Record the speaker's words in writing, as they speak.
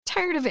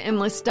Tired of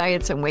endless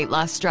diets and weight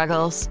loss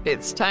struggles?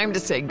 It's time to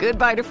say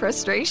goodbye to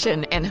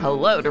frustration and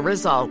hello to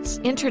results.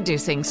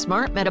 Introducing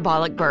Smart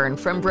Metabolic Burn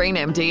from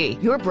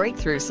BrainMD, your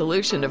breakthrough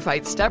solution to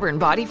fight stubborn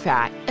body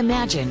fat.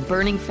 Imagine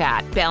burning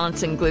fat,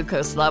 balancing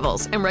glucose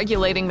levels, and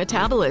regulating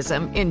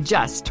metabolism in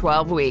just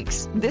 12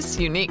 weeks. This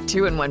unique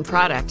 2-in-1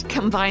 product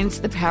combines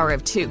the power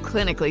of 2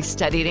 clinically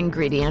studied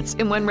ingredients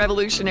in one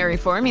revolutionary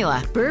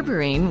formula.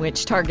 Berberine,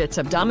 which targets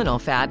abdominal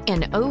fat,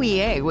 and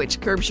OEA,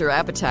 which curbs your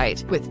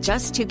appetite. With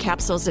just 2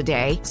 capsules a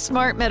day,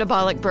 Smart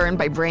Metabolic Burn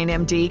by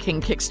BrainMD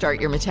can kickstart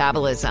your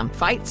metabolism,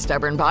 fight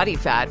stubborn body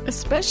fat,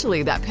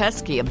 especially that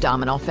pesky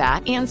abdominal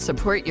fat, and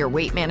support your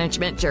weight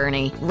management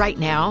journey. Right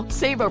now,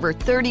 save over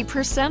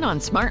 30% on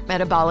Smart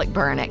Metabolic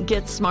Burn at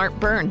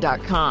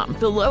GetSmartBurn.com.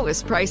 The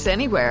lowest price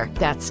anywhere.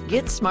 That's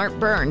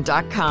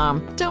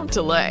GetSmartBurn.com. Don't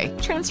delay.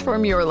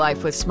 Transform your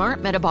life with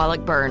Smart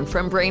Metabolic Burn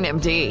from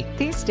BrainMD.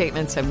 These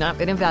statements have not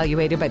been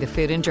evaluated by the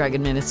Food and Drug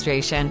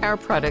Administration. Our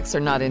products are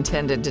not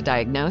intended to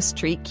diagnose,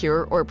 treat,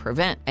 cure, or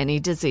prevent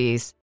any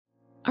disease.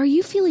 Are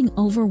you feeling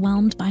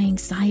overwhelmed by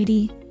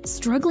anxiety,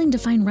 struggling to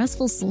find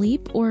restful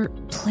sleep, or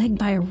plagued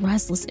by a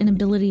restless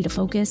inability to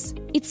focus?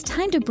 It's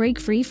time to break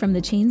free from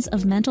the chains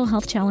of mental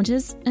health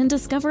challenges and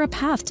discover a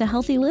path to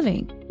healthy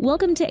living.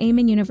 Welcome to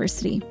Amen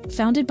University,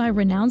 founded by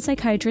renowned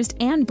psychiatrist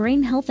and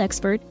brain health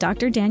expert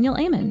Dr. Daniel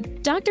Amen.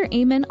 Dr.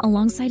 Amen,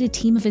 alongside a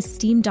team of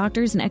esteemed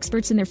doctors and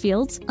experts in their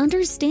fields,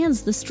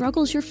 understands the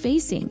struggles you're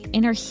facing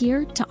and are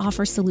here to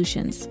offer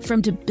solutions. From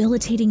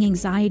debilitating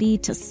anxiety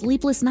to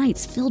sleepless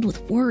nights filled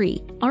with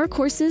worry, our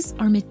courses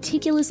are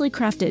meticulously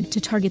crafted to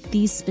target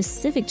these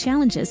specific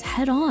challenges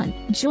head-on.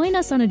 Join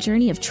us on a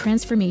journey of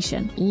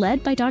transformation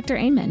led by Dr.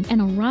 Amen and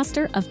a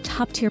roster of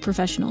top-tier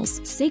professionals.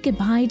 Say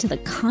goodbye to the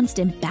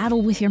constant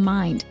battle with your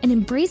mind and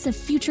embrace a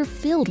future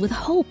filled with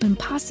hope and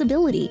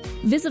possibility.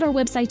 Visit our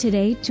website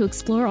today to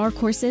explore our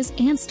courses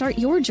and start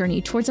your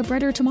journey towards a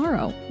brighter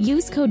tomorrow.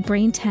 Use code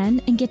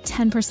BRAIN10 and get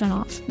 10%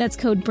 off. That's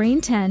code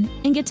BRAIN10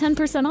 and get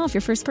 10% off your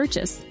first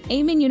purchase.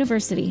 Amen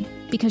University,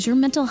 because your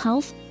mental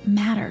health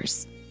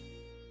matters.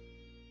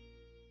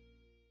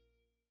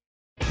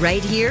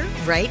 Right here,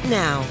 right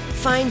now.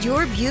 Find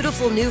your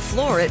beautiful new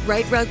floor at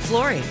Right Rug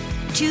Flooring.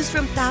 Choose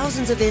from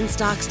thousands of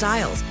in-stock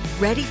styles,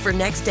 ready for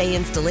next day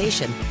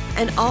installation,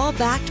 and all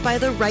backed by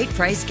the right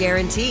price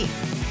guarantee.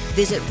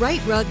 Visit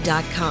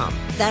rightrug.com.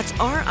 That's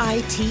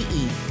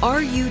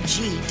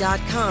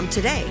RITERUG.com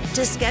today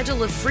to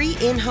schedule a free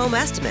in-home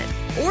estimate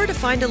or to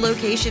find a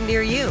location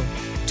near you.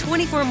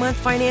 24-month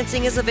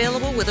financing is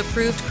available with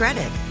approved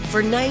credit.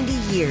 For 90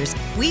 years,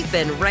 we've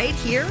been right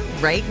here,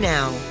 right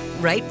now.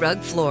 Right Rug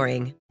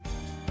Flooring.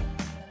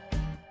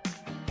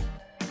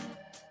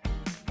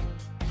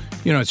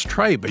 You know, it's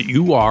trite, but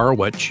you are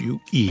what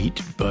you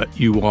eat, but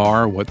you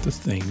are what the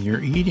thing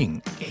you're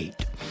eating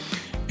ate.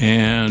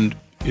 And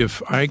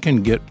if I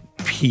can get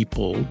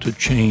people to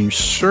change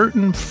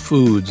certain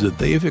foods that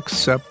they've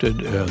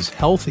accepted as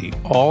healthy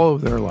all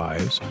of their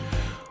lives,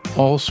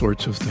 all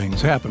sorts of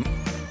things happen.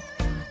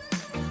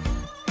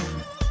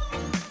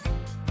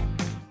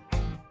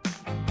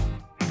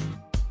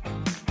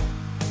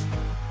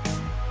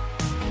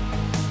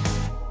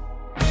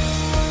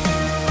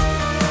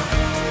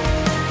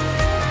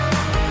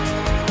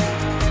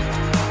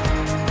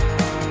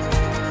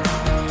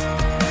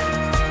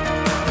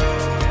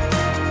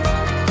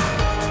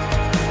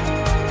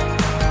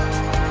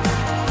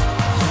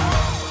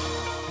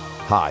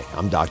 Hi,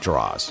 I'm Dr.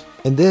 Oz,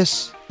 and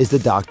this is the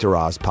Dr.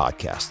 Oz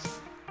Podcast.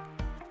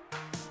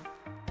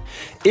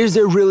 Is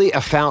there really a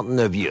fountain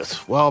of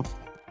youth? Well,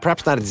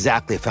 perhaps not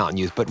exactly a fountain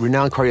of youth, but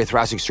renowned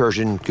cardiothoracic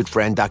surgeon, good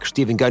friend, Dr.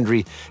 Stephen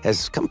Gundry,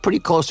 has come pretty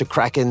close to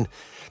cracking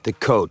the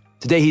code.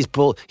 Today, he's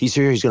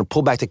here. He's going to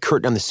pull back the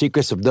curtain on the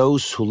secrets of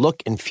those who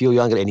look and feel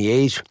young at any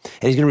age,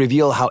 and he's going to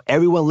reveal how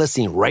everyone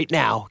listening right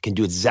now can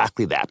do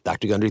exactly that.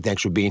 Dr. Gundry,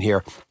 thanks for being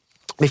here.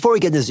 Before we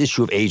get into this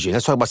issue of aging,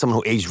 let's talk about someone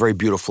who aged very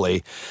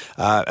beautifully.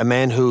 A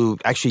man who,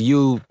 actually,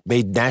 you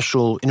made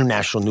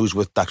international news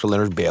with Dr.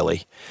 Leonard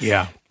Bailey.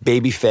 Yeah.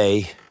 Baby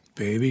Faye.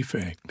 Baby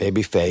Faye.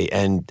 Baby Faye.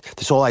 And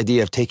this whole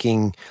idea of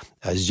taking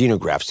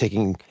xenografts,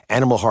 taking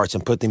animal hearts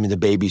and put them into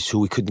babies who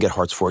we couldn't get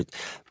hearts for.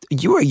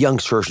 You were a young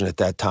surgeon at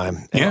that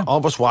time. And yeah. All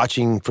of us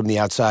watching from the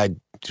outside,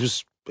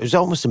 it was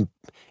almost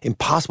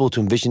impossible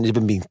to envision it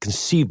even being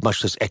conceived,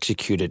 much less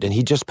executed. And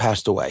he just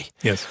passed away.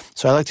 Yes.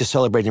 So I'd like to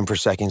celebrate him for a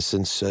second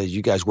since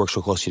you guys work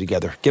so closely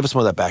together. Give us some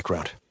of that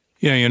background.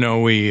 Yeah, you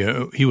know,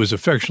 he was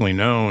affectionately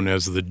known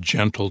as the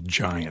gentle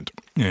giant.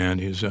 And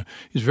he's a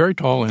very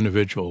tall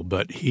individual,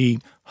 but he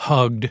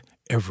hugged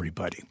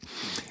everybody.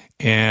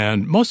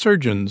 And most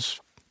surgeons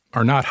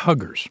are not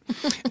huggers,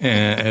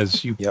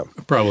 as you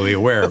probably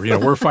aware. You know,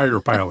 we're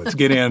fighter pilots.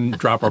 Get in,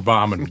 drop our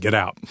bomb, and get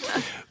out.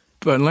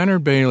 But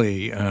Leonard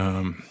Bailey,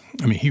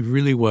 he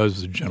really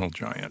was the gentle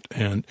giant.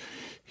 And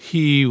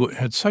he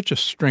had such a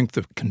strength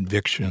of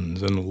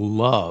convictions and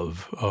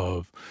love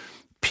of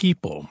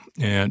people.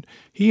 And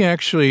he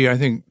actually, I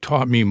think,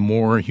 taught me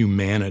more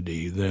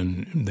humanity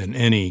than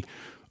any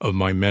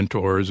my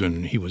mentors,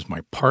 and he was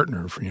my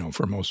partner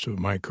for most of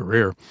my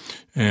career.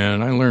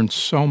 And I learned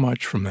so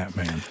much from that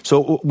man.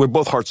 So we're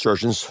both heart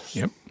surgeons.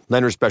 Yep.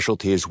 Leonard's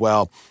specialty as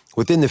well.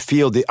 Within the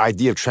field, the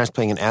idea of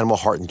transplanting an animal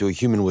heart into a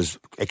human was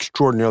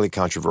extraordinarily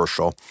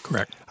controversial.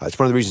 Correct. It's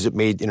one of the reasons it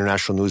made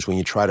international news when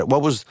you tried it.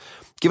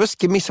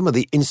 Give me some of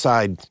the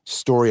inside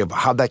story of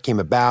how that came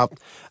about,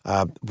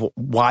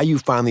 why you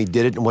finally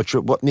did it,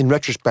 and in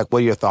retrospect, what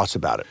are your thoughts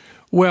about it?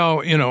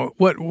 Well,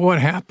 what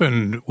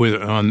happened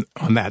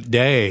on that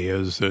day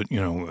is that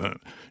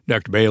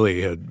Dr.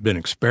 Bailey had been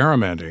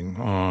experimenting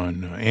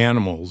on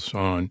animals,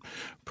 on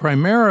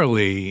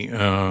primarily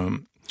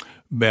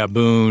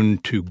baboon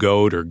to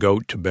goat or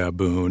goat to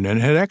baboon,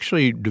 and had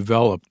actually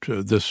developed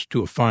this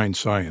to a fine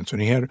science.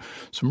 And he had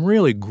some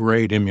really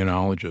great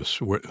immunologists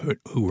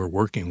who were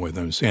working with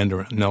him,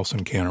 Sandra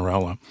Nelson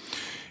Canarella.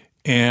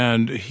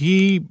 And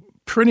he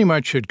pretty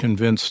much had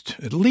convinced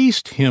at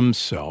least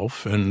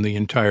himself and the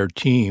entire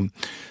team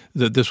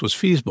that this was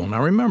feasible.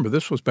 Now, remember,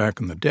 this was back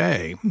in the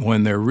day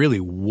when there really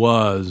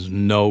was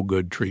no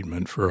good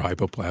treatment for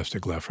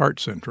hypoplastic left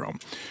heart syndrome.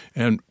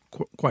 And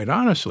quite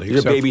honestly,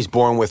 your baby's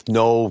born with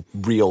no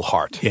real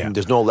heart. Yeah.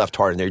 There's no left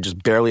heart in there. You're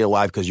just barely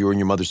alive because you were in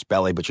your mother's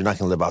belly, but you're not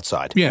going to live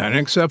outside. Yeah, and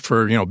except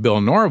for,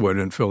 Bill Norwood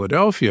in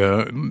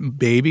Philadelphia,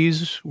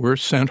 babies were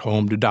sent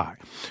home to die.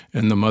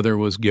 And the mother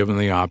was given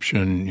the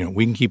option,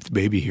 we can keep the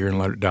baby here and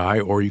let it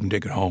die, or you can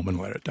take it home and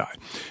let it die.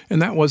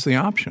 And that was the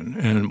option.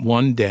 And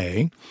one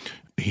day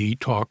he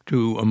talked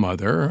to a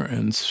mother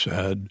and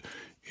said,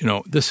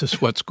 this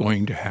is what's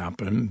going to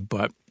happen,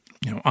 but,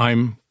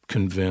 I'm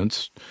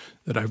convinced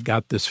that I've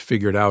got this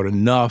figured out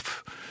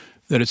enough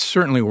that it's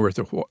certainly worth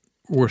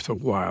a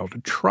while to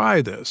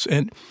try this.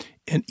 And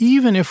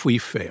even if we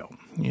fail,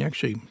 he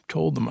actually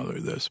told the mother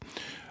this,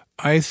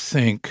 I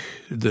think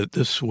that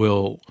this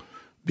will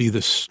be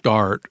the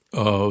start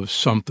of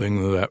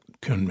something that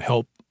can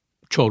help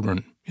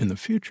children in the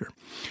future.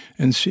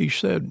 And she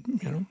said,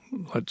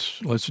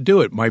 let's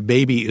do it. My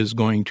baby is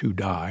going to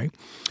die.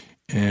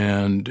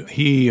 And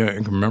he, I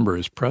can remember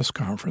his press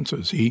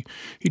conferences, he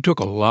took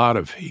a lot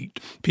of heat.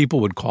 People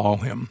would call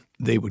him.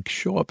 They would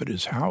show up at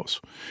his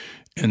house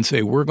and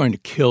say, we're going to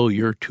kill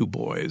your two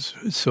boys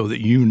so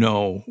that you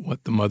know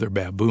what the mother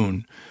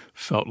baboon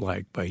felt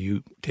like by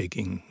you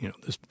taking,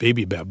 this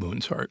baby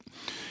baboon's heart.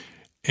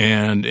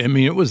 And,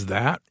 it was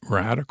that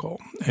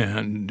radical.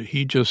 And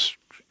he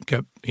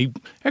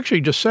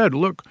actually just said,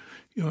 look,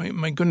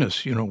 my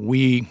goodness,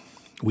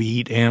 we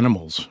eat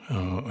animals,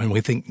 and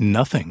we think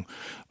nothing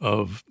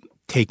of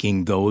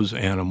taking those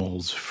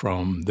animals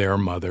from their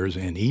mothers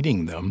and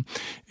eating them.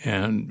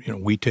 And,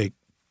 we take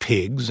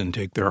pigs and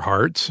take their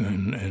hearts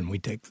and we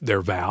take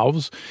their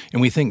valves,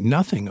 and we think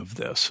nothing of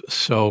this.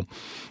 So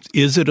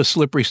is it a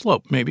slippery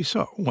slope? Maybe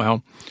so.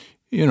 Well,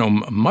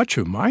 much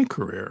of my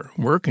career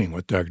working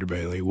with Dr.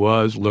 Bailey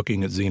was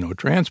looking at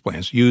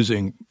xenotransplants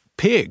using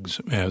pigs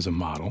as a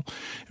model.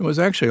 It was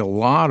actually a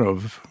lot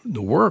of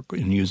the work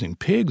in using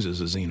pigs as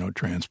a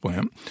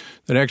xenotransplant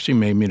that actually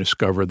made me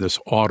discover this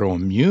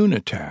autoimmune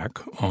attack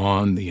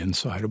on the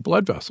inside of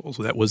blood vessels.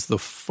 That was the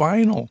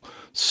final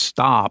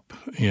stop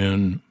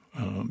in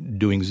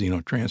doing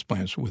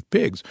xenotransplants with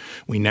pigs.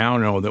 We now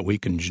know that we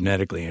can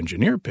genetically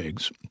engineer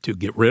pigs to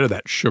get rid of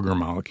that sugar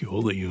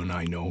molecule that you and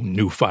I know,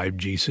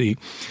 New5GC.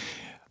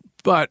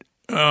 But,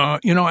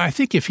 I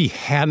think if he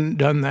hadn't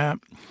done that,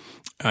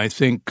 I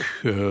think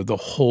the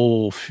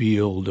whole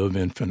field of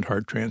infant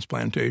heart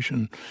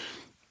transplantation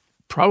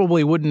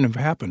probably wouldn't have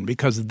happened,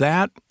 because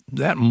that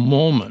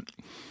moment,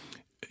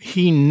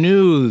 he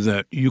knew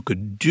that you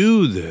could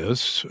do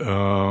this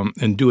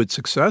and do it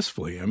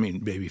successfully.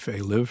 Baby Faye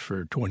lived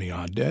for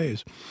 20-odd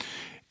days.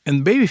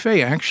 And Baby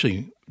Faye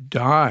actually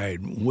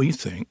died, we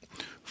think,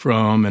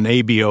 from an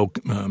ABO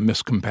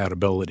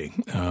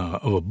miscompatibility,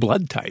 of a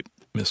blood type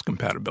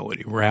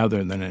miscompatibility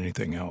rather than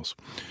anything else.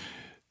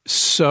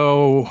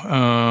 So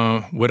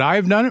would I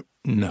have done it?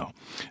 No.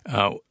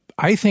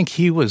 I think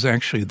he was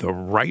actually the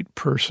right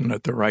person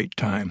at the right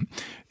time.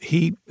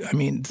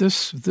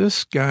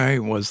 This guy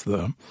was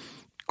the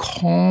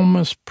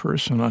calmest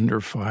person under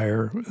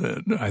fire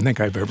that I think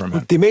I've ever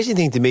met. The amazing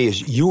thing to me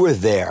is you were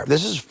there.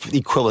 This is the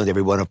equivalent,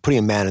 everyone, of putting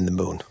a man in the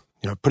moon.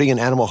 Putting an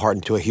animal heart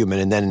into a human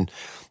and then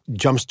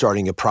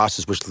jump-starting a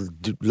process with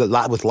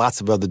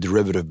lots of other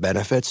derivative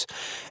benefits.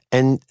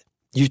 And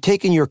you've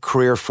taken your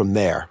career from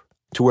there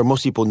to where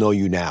most people know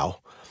you now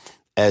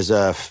as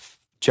a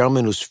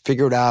gentleman who's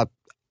figured out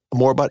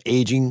more about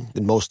aging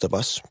than most of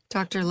us.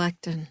 Dr.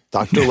 Lecton.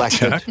 Dr.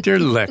 Lecton. Dr.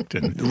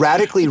 Lecton.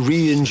 Radically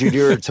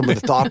re-engineered some of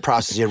the thought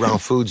processes around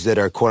foods that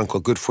are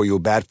quote-unquote good for you or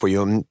bad for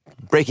you, and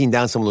breaking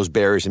down some of those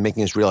barriers and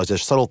making us realize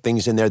there's subtle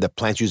things in there that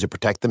plants use to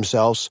protect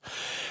themselves.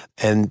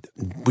 And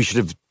we should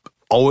have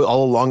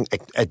all along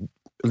at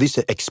least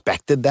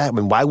expected that.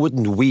 Why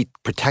wouldn't wheat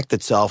protect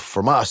itself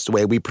from us the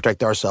way we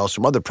protect ourselves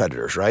from other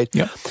predators, right?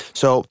 Yeah.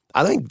 So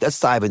I think let's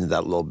dive into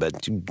that a little bit.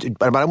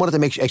 But I wanted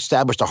to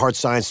establish the hard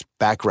science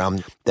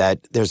background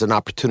that there's an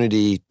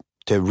opportunity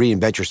to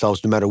reinvent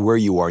yourselves no matter where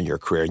you are in your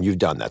career, and you've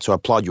done that. So I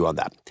applaud you on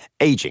that.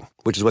 Aging,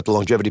 which is what the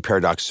longevity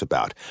paradox is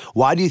about.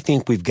 Why do you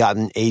think we've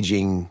gotten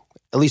aging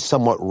at least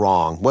somewhat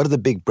wrong? What are the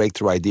big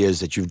breakthrough ideas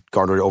that you've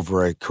garnered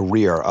over a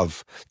career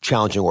of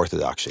challenging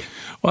orthodoxy?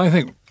 Well, I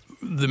think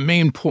the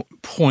main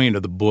point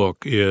of the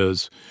book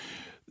is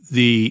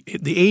the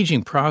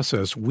aging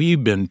process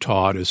we've been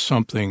taught is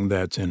something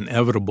that's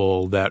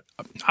inevitable, that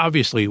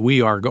obviously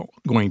we are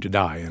going to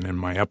die. And in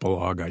my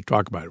epilogue, I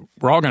talk about it.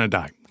 We're all going to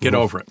die. Get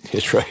over it.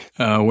 That's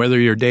right. Whether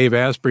you're Dave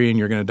Asprey and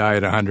you're going to die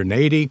at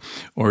 180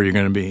 or you're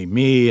going to be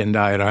me and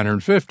die at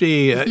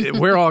 150,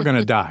 we're all going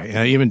to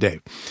die, even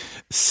Dave.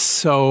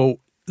 So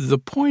the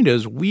point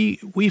is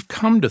we've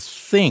come to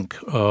think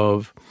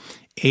of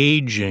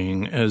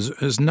aging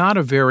as not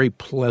a very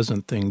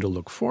pleasant thing to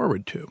look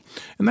forward to.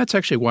 And that's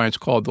actually why it's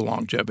called the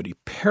longevity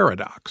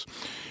paradox.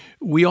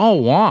 We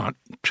all want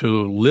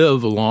to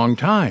live a long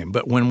time,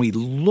 but when we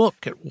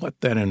look at what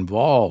that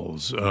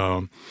involves,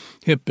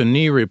 hip and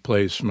knee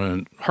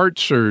replacement, heart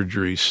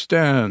surgery,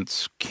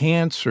 stents,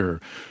 cancer,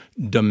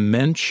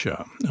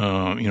 dementia,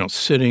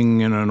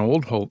 sitting in an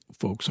old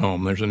folks'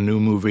 home. There's a new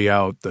movie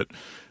out that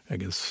I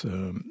guess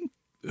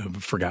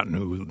I've forgotten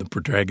who the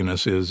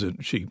protagonist is.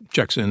 She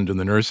checks into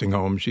the nursing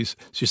home. She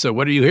said,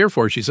 "What are you here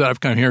for?" She said, "I've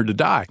come here to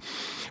die."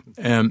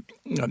 And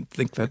I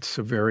think that's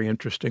a very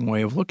interesting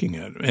way of looking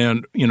at it.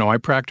 And, I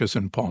practice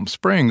in Palm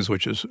Springs,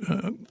 which is,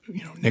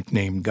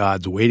 nicknamed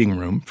God's waiting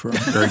room for a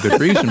very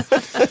good reason.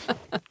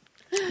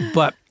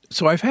 But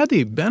so I've had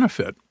the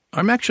benefit.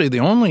 I'm actually the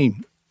only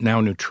now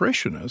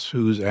nutritionist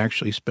who's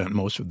actually spent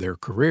most of their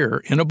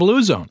career in a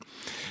blue zone,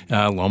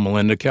 Loma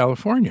Linda,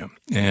 California.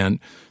 And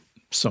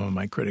some of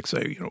my critics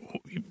say,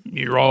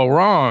 you're all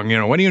wrong.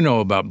 What do you know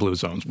about blue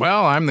zones?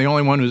 Well, I'm the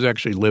only one who's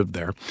actually lived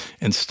there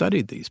and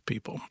studied these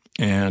people.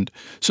 And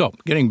so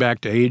getting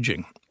back to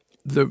aging,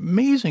 the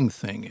amazing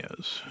thing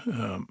is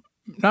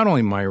not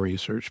only my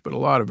research, but a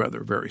lot of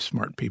other very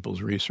smart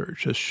people's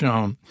research has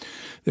shown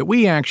that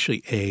we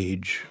actually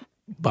age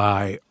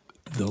by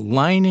the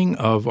lining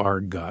of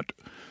our gut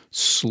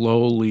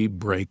slowly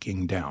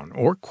breaking down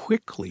or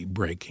quickly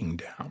breaking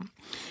down.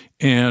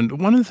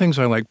 And one of the things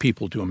I like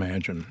people to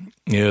imagine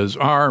is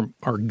our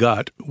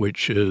gut,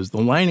 which is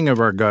the lining of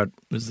our gut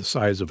is the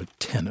size of a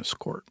tennis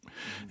court,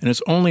 and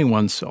it's only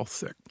one cell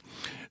thick.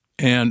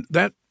 And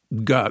that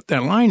gut,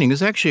 that lining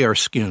is actually our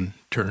skin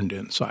turned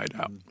inside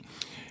out.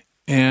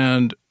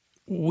 And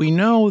we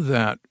know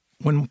that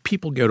when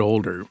people get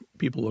older,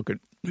 people look at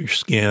your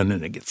skin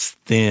and it gets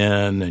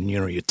thin and,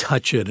 you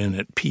touch it and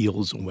it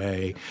peels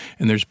away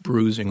and there's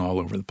bruising all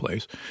over the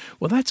place.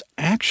 Well, that's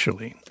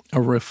actually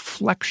a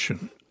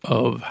reflection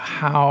of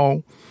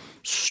how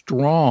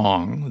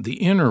strong the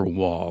inner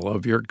wall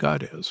of your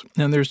gut is.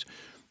 And there's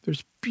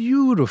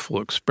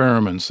beautiful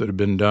experiments that have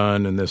been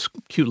done in this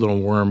cute little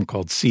worm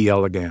called C.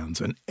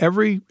 elegans. And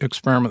every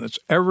experiment that's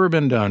ever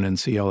been done in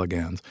C.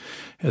 elegans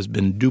has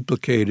been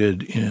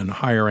duplicated in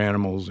higher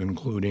animals,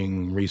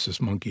 including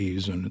rhesus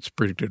monkeys, and it's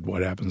predicted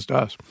what happens to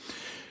us.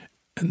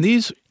 And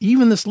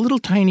even this little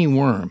tiny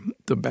worm,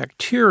 the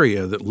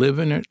bacteria that live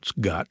in its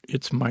gut,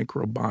 its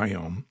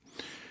microbiome,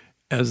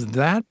 as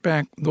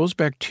those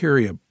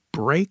bacteria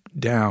break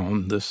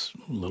down this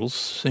little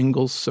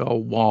single cell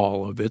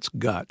wall of its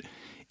gut,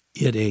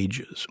 it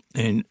ages.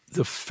 And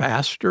the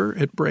faster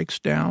it breaks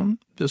down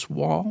this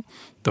wall,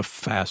 the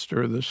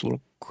faster this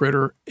little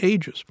critter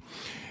ages.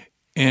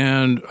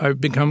 And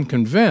I've become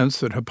convinced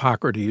that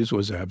Hippocrates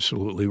was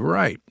absolutely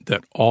right,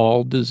 that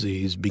all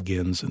disease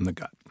begins in the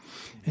gut.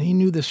 And he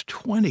knew this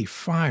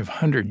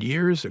 2,500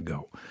 years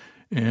ago.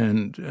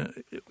 And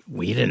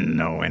we didn't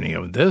know any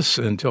of this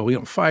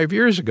until 5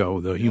 years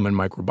ago, the Human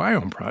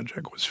Microbiome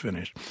Project was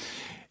finished.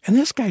 And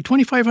this guy,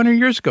 2,500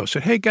 years ago,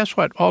 said, hey, guess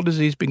what? All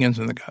disease begins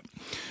in the gut.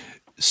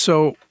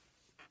 So,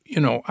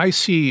 I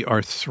see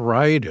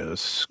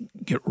arthritis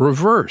get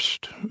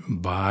reversed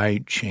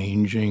by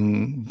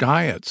changing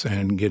diets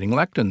and getting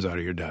lectins out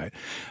of your diet.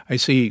 I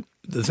see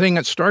the thing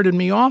that started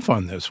me off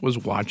on this was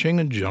watching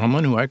a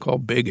gentleman who I call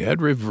Big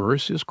Ed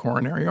reverse his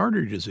coronary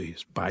artery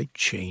disease by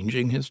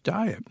changing his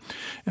diet.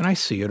 And I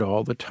see it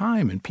all the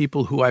time in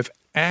people who I've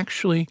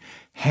actually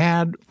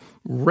had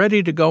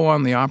ready to go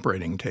on the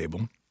operating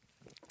table,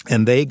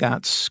 and they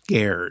got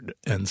scared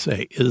and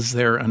say, is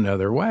there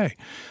another way?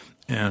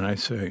 And I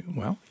say,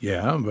 well,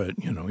 yeah, but,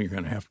 you're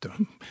going to have to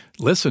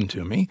listen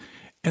to me.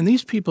 And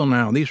these people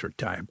now, these are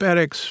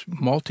diabetics,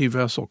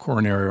 multivessel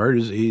coronary artery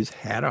disease,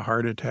 had a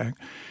heart attack.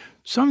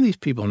 Some of these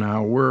people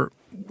now, we're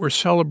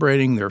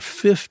celebrating their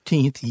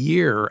 15th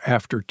year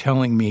after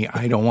telling me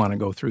I don't want to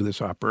go through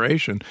this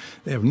operation.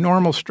 They have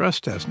normal stress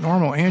tests,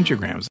 normal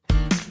angiograms.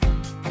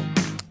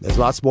 There's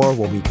lots more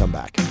when we come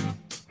back.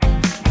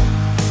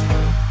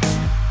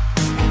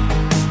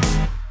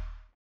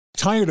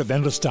 Tired of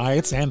endless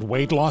diets and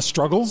weight loss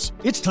struggles?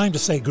 It's time to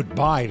say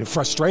goodbye to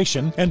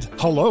frustration and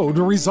hello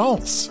to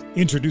results.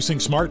 Introducing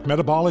Smart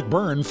Metabolic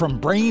Burn from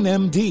Brain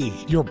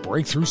MD, your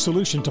breakthrough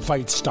solution to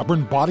fight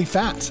stubborn body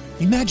fat.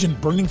 Imagine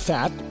burning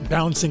fat,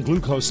 balancing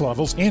glucose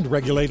levels, and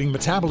regulating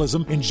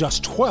metabolism in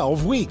just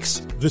 12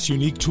 weeks. This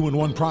unique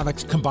 2-in-1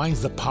 product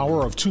combines the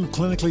power of 2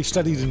 clinically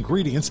studied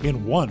ingredients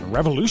in one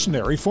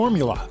revolutionary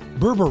formula.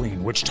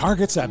 Berberine, which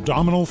targets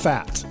abdominal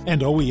fat,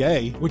 and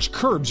OEA, which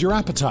curbs your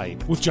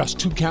appetite. With just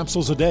 2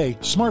 capsules a day,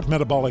 Smart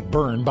Metabolic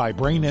Burn by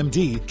Brain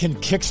MD can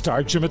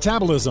kickstart your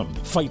metabolism,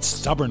 fight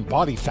stubborn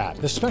body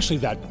fat, especially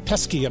that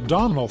pesky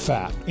abdominal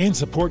fat, and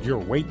support your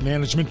weight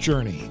management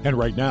journey. And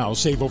right now,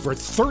 save over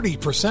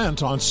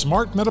 30% on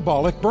Smart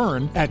Metabolic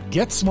Burn at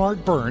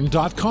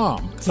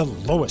GetSmartBurn.com. The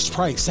lowest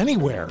price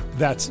anywhere.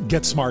 That's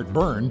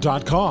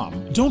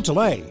GetSmartBurn.com. Don't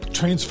delay.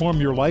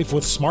 Transform your life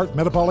with Smart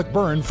Metabolic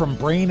Burn from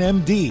Brain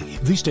MD.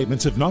 These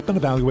statements have not been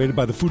evaluated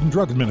by the Food and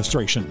Drug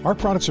Administration. Our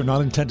products are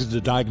not intended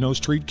to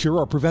diagnose, treat, cure,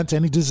 or prevent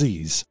any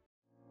disease.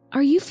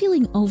 Are you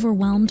feeling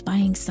overwhelmed by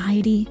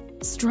anxiety,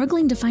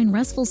 struggling to find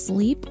restful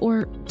sleep,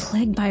 or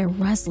plagued by a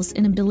restless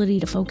inability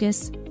to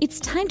focus? It's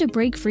time to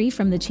break free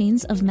from the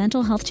chains of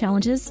mental health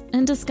challenges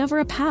and discover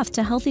a path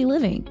to healthy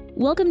living.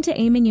 Welcome to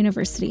Amen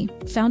University,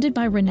 founded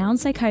by renowned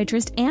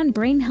psychiatrist and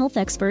brain health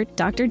expert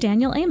Dr.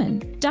 Daniel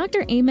Amen.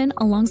 Dr. Amen,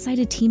 alongside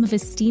a team of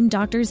esteemed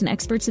doctors and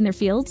experts in their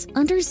fields,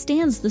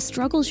 understands the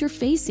struggles you're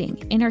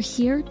facing and are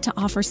here to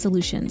offer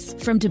solutions.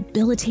 From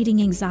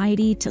debilitating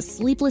anxiety to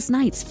sleepless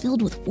nights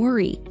filled with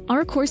worry,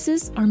 our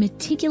courses are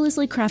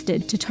meticulously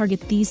crafted to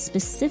target these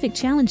specific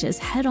challenges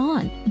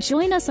head-on.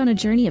 Join us on a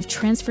journey of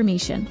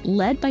transformation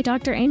led by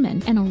Dr.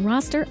 Amen and a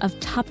roster of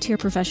top-tier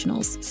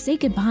professionals. Say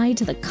goodbye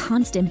to the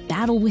constant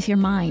battle with your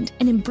mind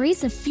and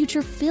embrace a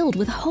future filled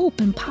with hope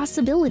and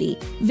possibility.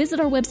 Visit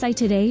our website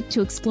today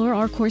to explore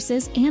our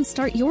courses and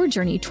start your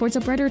journey towards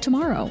a brighter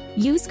tomorrow.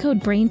 Use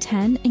code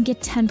BRAIN10 and get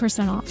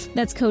 10% off.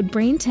 That's code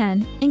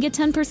BRAIN10 and get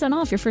 10%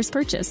 off your first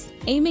purchase.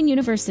 Amen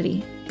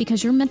University,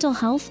 because your mental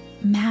health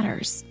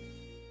matters.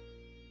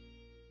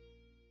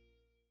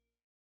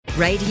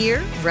 Right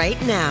here,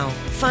 right now.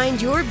 Find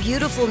your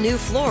beautiful new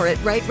floor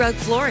at Right Rug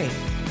Flooring.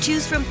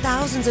 Choose from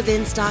thousands of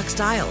in-stock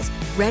styles,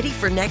 ready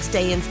for next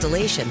day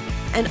installation,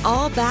 and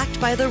all backed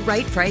by the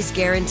right price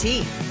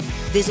guarantee.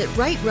 Visit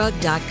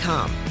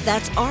rightrug.com.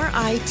 That's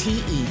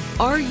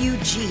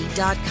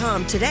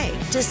RITERUG.com today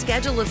to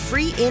schedule a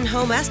free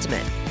in-home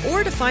estimate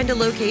or to find a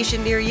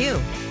location near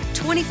you.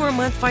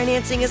 24-month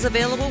financing is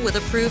available with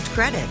approved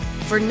credit.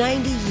 For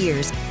 90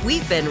 years,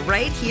 we've been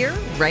right here,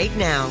 right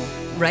now.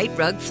 Right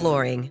Rug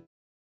Flooring.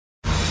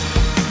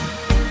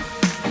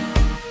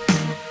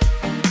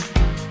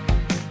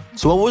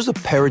 So what was the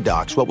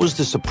paradox? What was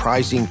the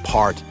surprising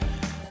part,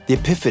 the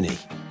epiphany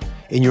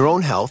in your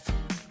own health,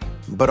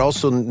 but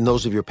also in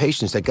those of your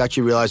patients that got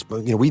you to realize,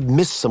 we've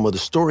missed some of the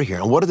story here?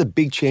 And what are the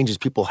big changes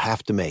people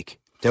have to make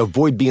to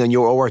avoid being on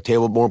your OR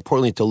table, more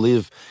importantly, to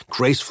live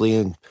gracefully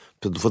and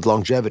with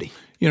longevity?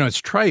 It's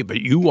trite,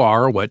 but you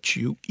are what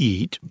you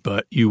eat,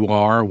 but you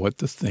are what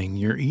the thing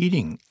you're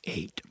eating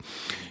ate.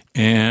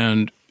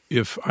 And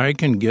if I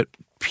can get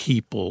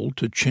people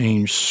to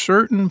change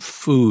certain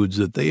foods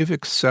that they've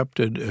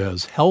accepted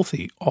as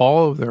healthy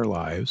all of their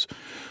lives,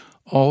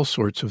 all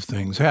sorts of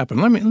things happen.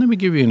 Let me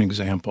give you an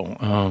example.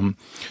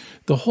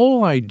 The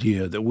whole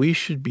idea that we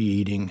should be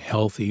eating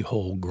healthy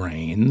whole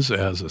grains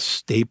as a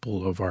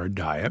staple of our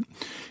diet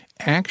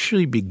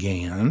actually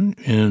began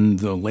in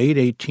the late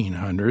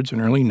 1800s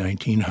and early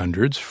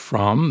 1900s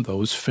from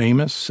those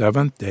famous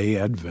Seventh-day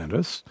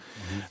Adventists,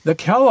 the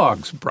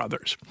Kellogg's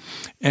brothers.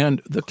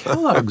 And the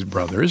Kellogg's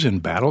brothers in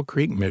Battle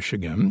Creek,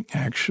 Michigan,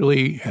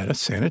 actually had a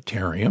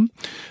sanitarium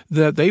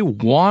that they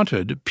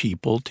wanted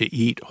people to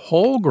eat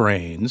whole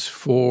grains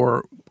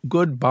for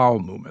good bowel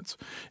movements.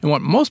 And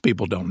what most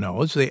people don't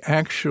know is they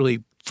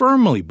actually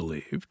firmly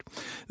believed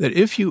that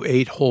if you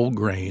ate whole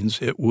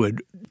grains, it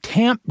would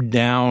tamp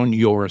down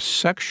your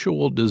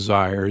sexual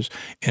desires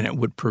and it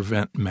would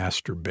prevent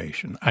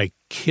masturbation. I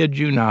kid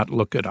you not,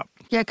 look it up.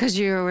 Yeah, because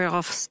you were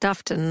all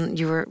stuffed and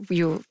you were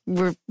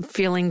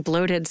feeling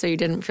bloated, so you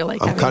didn't feel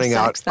like having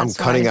sex. I'm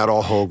cutting out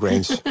all whole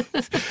grains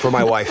for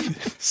my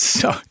wife.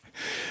 So,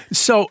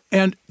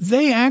 and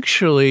they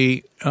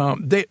actually,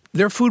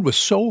 their food was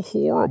so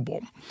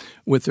horrible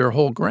with their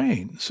whole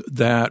grains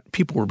that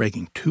people were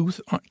making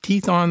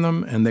teeth on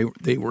them, and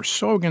they were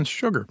so against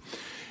sugar.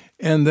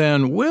 And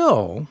then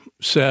Will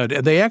said,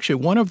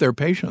 one of their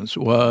patients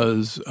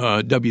was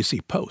W.C.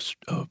 Post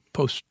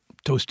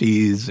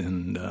Toasties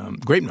and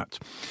Grape Nuts.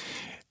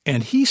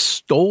 And he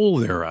stole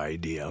their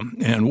idea,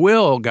 and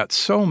Will got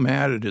so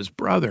mad at his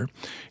brother.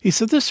 He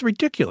said, this is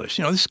ridiculous.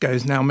 This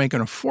guy's now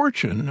making a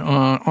fortune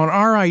on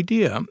our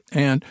idea,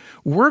 and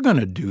we're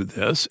going to do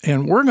this,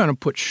 and we're going to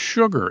put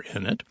sugar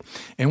in it,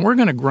 and we're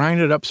going to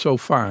grind it up so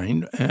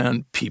fine,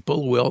 and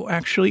people will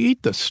actually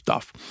eat this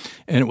stuff.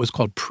 And it was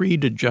called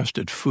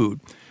pre-digested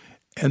food.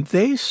 And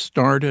they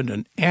started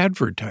an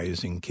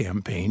advertising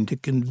campaign to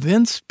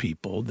convince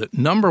people that,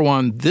 number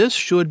one, this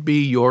should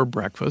be your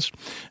breakfast,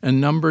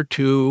 and number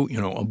two,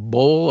 a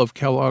bowl of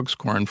Kellogg's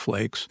Corn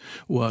Flakes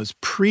was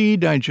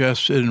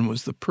pre-digested and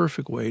was the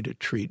perfect way to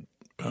treat,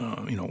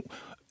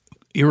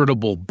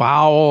 irritable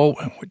bowel,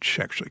 which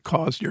actually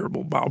caused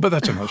irritable bowel, but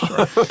that's another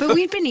story. But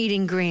we'd been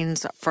eating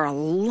grains for a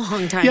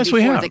long time Yes,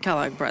 before the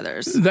Kellogg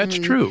brothers. That's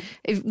true.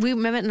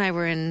 Mehmet and I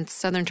were in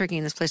southern Turkey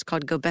in this place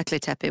called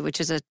Göbekli Tepe,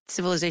 which is a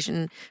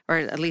civilization, or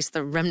at least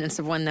the remnants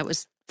of one that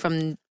was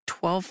from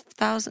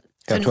 12,000.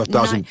 Yeah,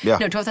 12,000, yeah.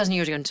 No, 12,000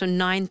 years ago. So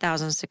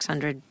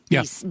 9,600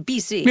 Yeah.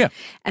 BC. Yeah.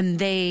 And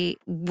they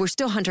were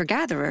still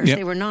hunter-gatherers.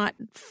 Yeah.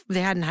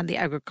 They hadn't had the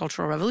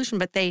agricultural revolution,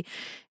 but they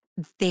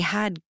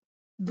had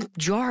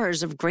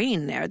jars of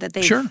grain there that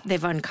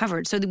they've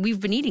uncovered. So we've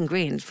been eating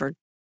grains for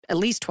at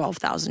least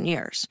 12,000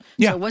 years.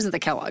 Yeah. So it wasn't the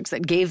Kellogg's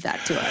that gave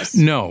that to us.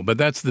 No, but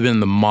that's been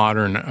the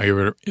modern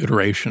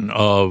iteration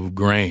of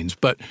grains.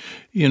 But,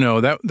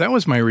 that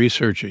was my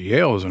research at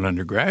Yale as an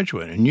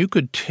undergraduate. And you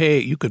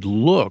could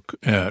look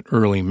at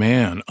early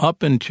man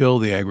up until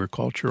the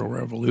agricultural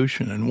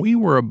revolution. And we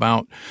were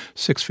about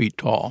 6 feet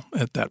tall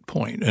at that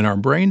point. And our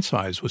brain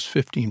size was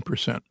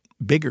 15%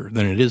 bigger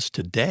than it is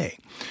today.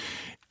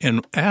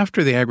 And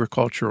after the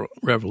agricultural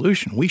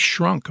revolution, we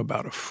shrunk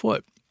about a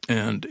foot,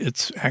 and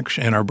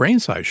and our brain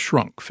size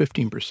shrunk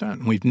 15%,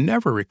 and we've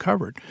never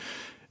recovered.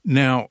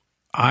 Now,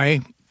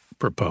 I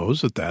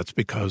propose that that's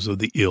because of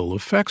the ill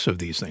effects of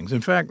these things. In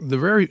fact,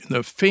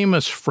 the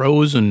famous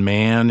frozen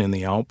man in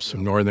the Alps of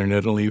northern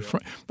Italy,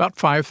 about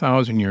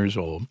 5,000 years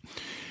old,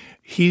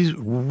 he's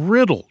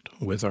riddled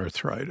with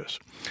arthritis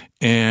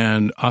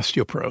and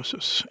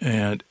osteoporosis,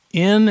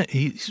 and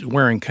he's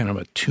wearing kind of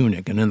a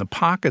tunic, and in the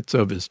pockets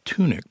of his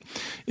tunic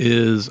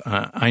is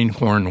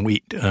einkorn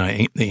wheat,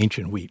 the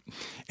ancient wheat,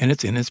 and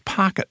it's in his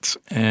pockets.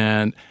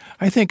 And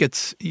I think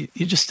you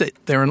just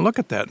sit there and look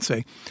at that and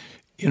say,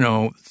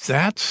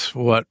 that's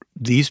what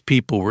these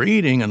people were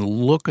eating, and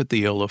look at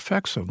the ill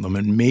effects of them,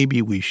 and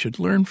maybe we should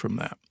learn from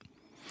that.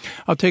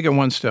 I'll take it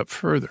one step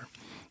further.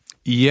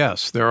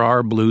 Yes, there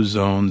are blue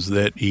zones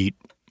that eat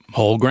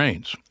whole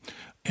grains.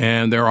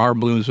 And there are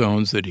blue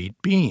zones that eat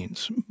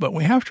beans. But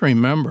we have to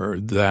remember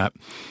that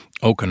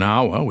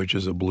Okinawa, which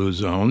is a blue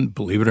zone,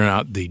 believe it or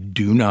not, they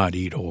do not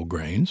eat whole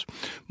grains.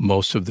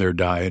 Most of their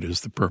diet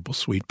is the purple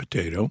sweet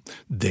potato.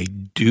 They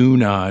do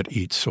not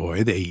eat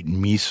soy. They eat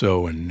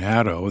miso and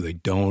natto. They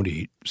don't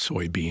eat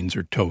soybeans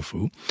or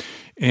tofu.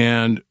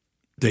 And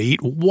they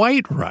eat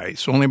white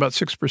rice. Only about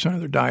 6% of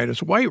their diet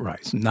is white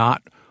rice,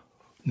 not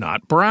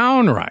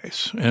brown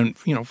rice. And,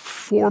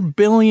 4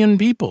 billion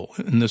people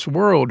in this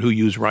world who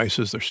use rice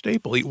as their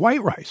staple eat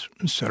white rice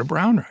instead of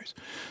brown rice.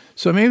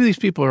 So maybe these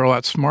people are a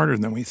lot smarter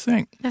than we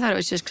think. I thought it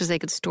was just because they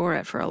could store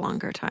it for a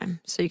longer time.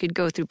 So you could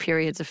go through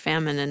periods of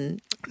famine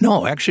and...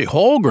 No, actually,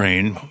 whole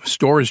grain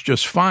stores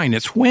just fine.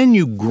 It's when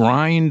you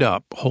grind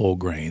up whole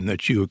grain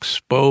that you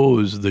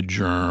expose the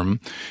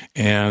germ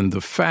and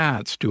the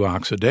fats to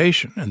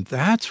oxidation. And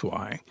that's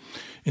why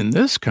in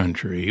this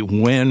country,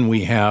 when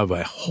we have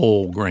a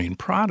whole grain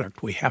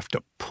product, we have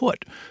to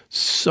put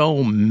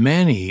so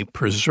many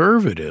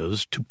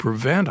preservatives to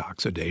prevent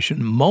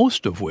oxidation,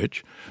 most of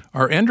which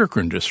are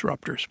endocrine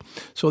disruptors.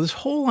 So this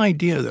whole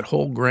idea that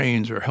whole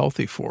grains are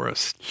healthy for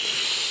us,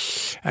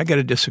 I got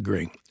to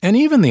disagree. And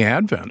even the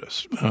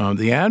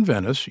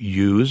Adventists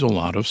use a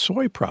lot of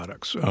soy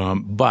products,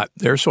 but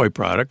their soy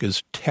product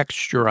is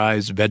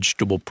texturized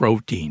vegetable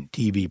protein,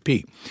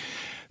 TVP.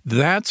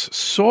 That's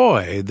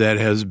soy that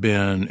has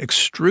been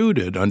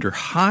extruded under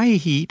high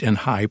heat and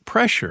high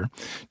pressure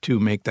to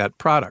make that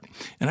product.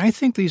 And I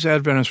think these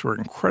Adventists were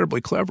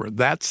incredibly clever.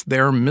 That's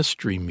their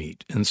mystery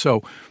meat. And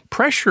so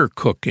pressure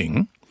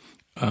cooking,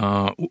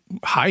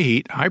 high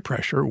heat, high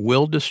pressure,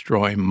 will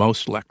destroy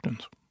most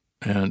lectins.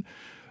 And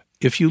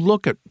if you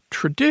look at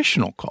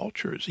traditional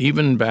cultures,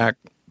 even back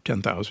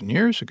 10,000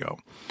 years ago,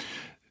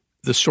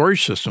 the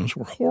storage systems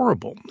were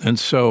horrible. And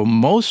so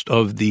most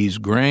of these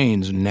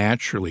grains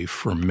naturally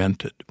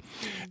fermented.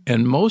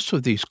 And most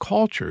of these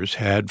cultures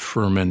had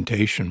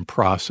fermentation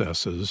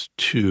processes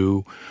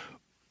to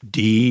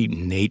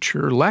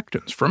denature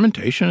lectins.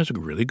 Fermentation is a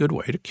really good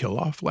way to kill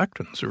off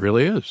lectins. It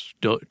really is,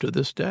 still to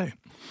this day.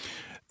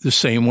 The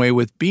same way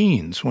with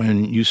beans.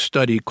 When you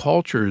study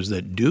cultures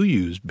that do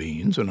use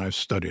beans, and I've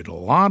studied a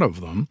lot of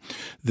them,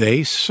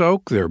 they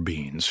soak their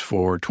beans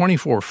for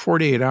 24,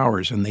 48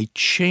 hours, and they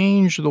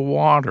change the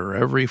water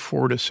every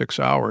 4 to 6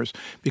 hours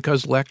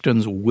because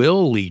lectins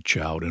will leach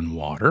out in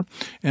water.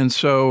 And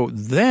so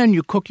then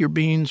you cook your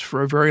beans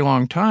for a very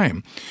long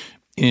time.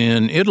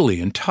 In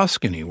Italy, in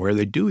Tuscany, where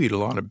they do eat a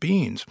lot of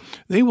beans,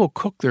 they will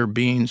cook their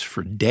beans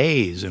for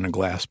days in a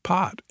glass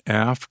pot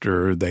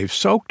after they've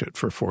soaked it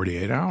for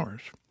 48 hours.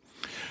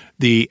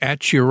 The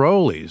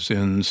Acciarolis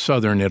in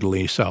southern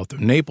Italy, south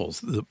of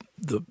Naples,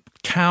 the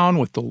town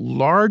with the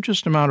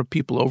largest amount of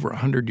people over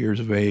 100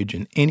 years of age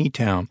in any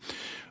town,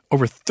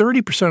 over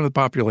 30% of the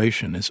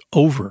population is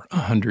over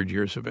 100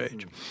 years of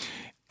age.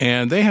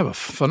 And they have a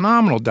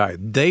phenomenal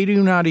diet. They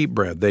do not eat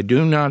bread. They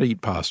do not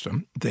eat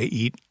pasta. They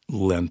eat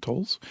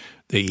lentils,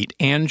 they eat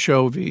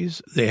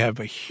anchovies, they have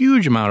a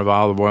huge amount of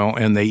olive oil,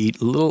 and they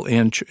eat little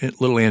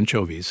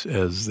anchovies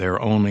as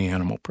their only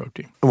animal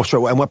protein.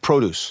 And what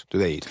produce do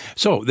they eat?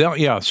 So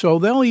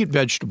they'll eat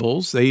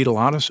vegetables. They eat a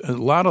lot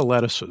of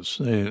lettuces.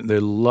 They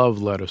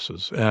love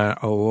lettuces.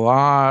 A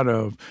lot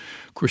of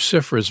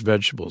cruciferous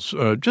vegetables.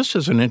 Just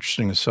as an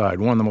interesting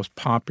aside, one of the most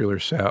popular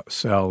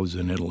salads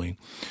in Italy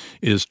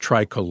is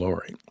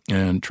tricolore.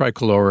 And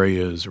tricolore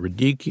is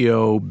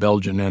radicchio,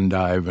 Belgian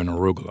endive, and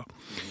arugula.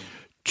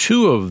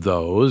 Two of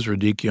those,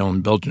 radicchio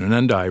and Belgian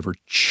endive, are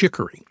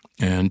chicory.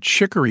 And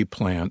chicory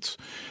plants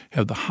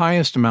have the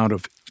highest amount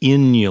of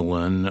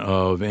inulin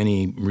of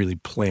any really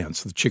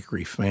plants, the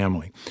chicory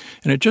family.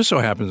 And it just so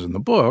happens in the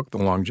book, The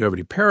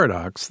Longevity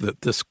Paradox,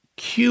 that this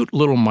cute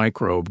little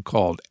microbe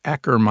called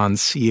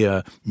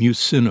Akkermansia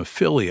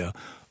muciniphila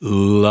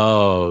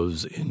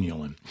loves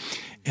inulin.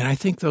 And I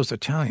think those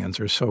Italians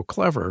are so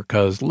clever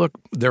because, look,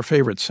 their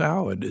favorite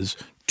salad is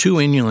 2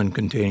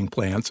 inulin-containing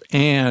plants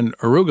and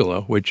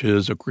arugula, which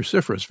is a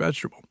cruciferous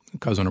vegetable,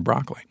 cousin of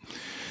broccoli.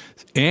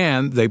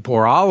 And they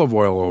pour olive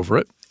oil over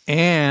it,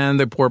 and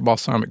they pour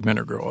balsamic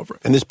vinegar over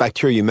it. And this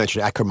bacteria you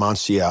mentioned,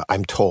 Akkermansia,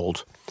 I'm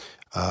told,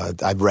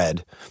 I've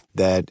read,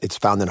 that it's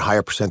found in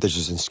higher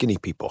percentages in skinny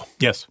people.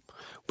 Yes.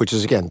 Which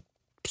is, again,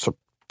 so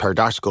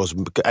paradoxical.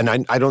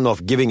 And I don't know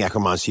if giving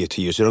Akkermansia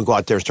to you, so don't go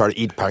out there and start to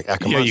eat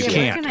Akkermansia. Yeah, you can't.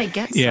 Where can I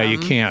get some? Yeah, you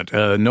can't.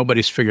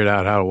 Nobody's figured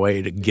out a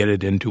way to get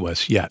it into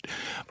us yet.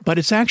 But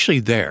it's actually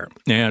there.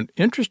 And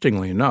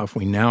interestingly enough,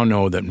 we now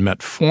know that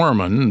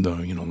metformin,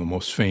 the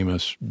most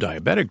famous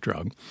diabetic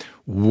drug,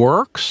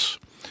 works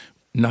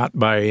not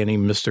by any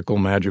mystical,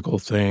 magical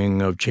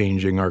thing of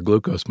changing our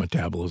glucose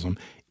metabolism.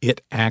 It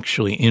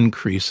actually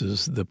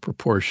increases the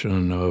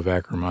proportion of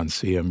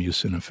Akkermansia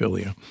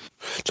muciniphila.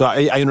 So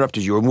I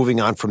interrupted you. We're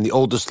moving on from the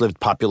oldest lived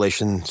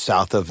population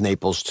south of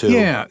Naples to...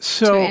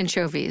 to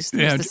anchovies.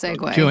 There's the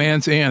segue.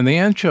 And the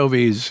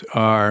anchovies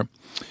are...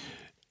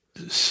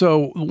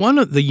 So one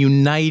of the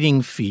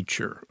uniting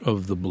feature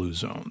of the blue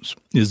zones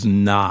is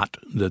not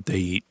that they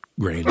eat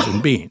grains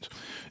and beans.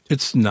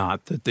 It's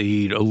not that they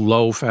eat a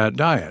low-fat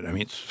diet. I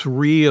mean,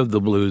 3 of the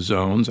blue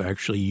zones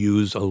actually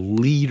use 1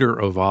 liter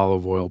of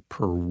olive oil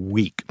per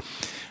week.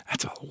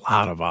 That's a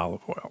lot of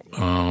olive oil.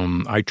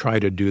 I try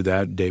to do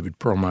that. David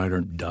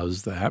Perlmutter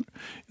does that.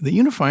 The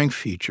unifying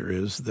feature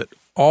is that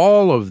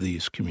all of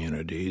these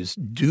communities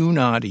do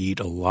not eat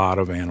a lot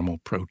of animal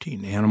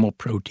protein. Animal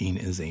protein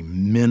is a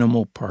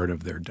minimal part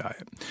of their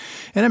diet.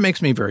 And it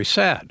makes me very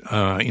sad.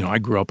 I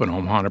grew up in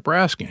Omaha,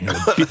 Nebraska.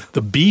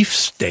 The beef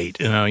state,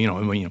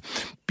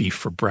 beef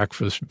for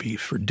breakfast, beef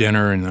for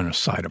dinner, and then a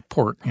side of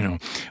pork,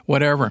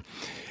 whatever.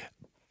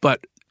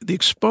 But the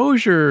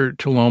exposure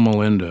to Loma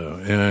Linda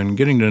and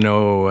getting to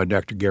know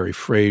Dr. Gary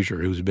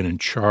Frazier, who's been in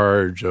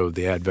charge of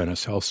the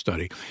Adventist Health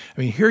Study, I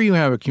mean, here you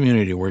have a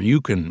community where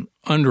you can,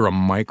 under a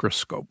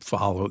microscope,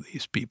 follow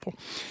these people.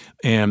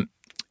 And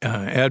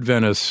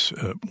Adventists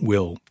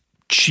will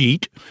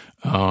cheat.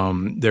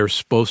 They're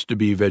supposed to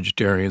be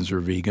vegetarians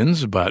or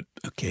vegans, but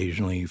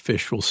occasionally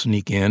fish will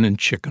sneak in and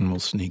chicken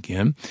will sneak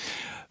in.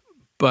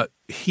 But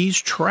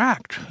he's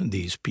tracked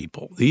these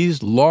people,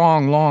 these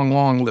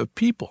long-lived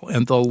people,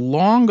 and the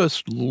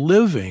longest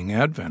living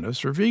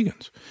Adventists are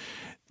vegans,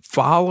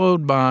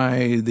 followed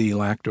by the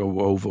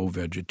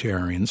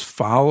lacto-ovo-vegetarians,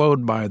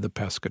 followed by the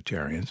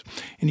pescatarians.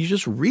 And he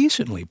just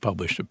recently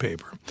published a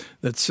paper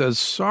that says,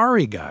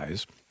 sorry,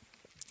 guys,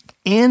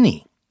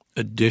 any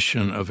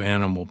addition of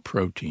animal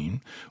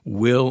protein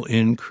will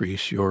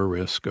increase your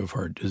risk of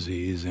heart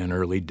disease and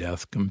early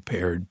death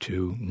compared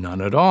to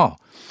none at all.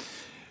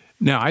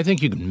 Now, I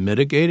think you can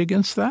mitigate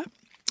against that,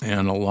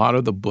 and a lot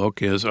of the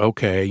book is,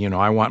 okay,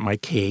 I want my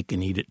cake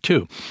and eat it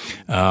too.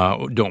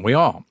 Don't we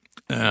all?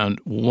 And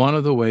one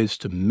of the ways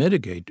to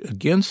mitigate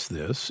against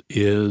this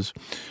is,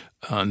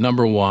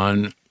 number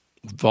one,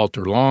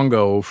 Walter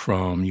Longo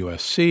from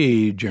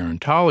USC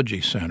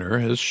Gerontology Center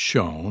has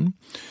shown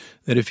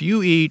that if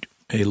you eat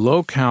a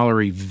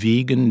low-calorie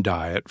vegan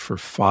diet for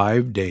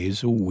 5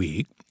 days a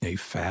week, a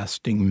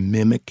fasting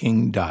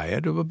mimicking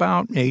diet of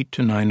about 800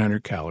 to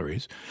 900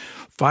 calories,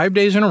 5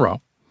 days in a row,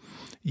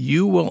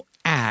 you will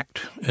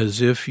act as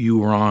if you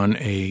were on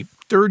a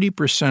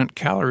 30%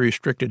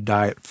 calorie-restricted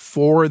diet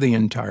for the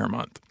entire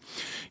month.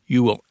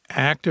 You will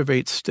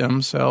activate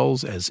stem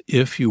cells as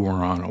if you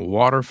were on a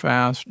water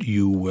fast.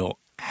 You will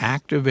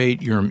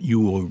you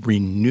will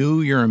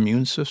renew your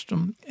immune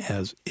system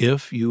as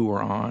if you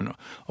were on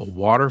a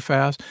water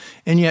fast,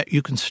 and yet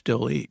you can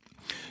still eat.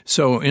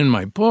 So in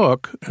my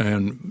book,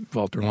 and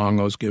Walter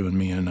Longo's given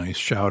me a nice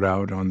shout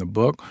out on the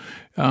book,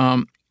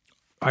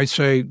 I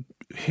say,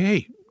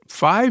 hey,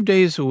 5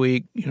 days a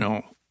week,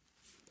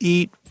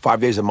 eat. 5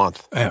 days a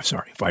month.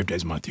 5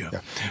 days a month, yeah.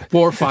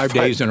 4 or 5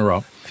 days in a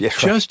row. Yeah, right.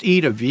 Just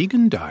eat a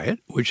vegan diet,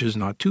 which is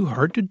not too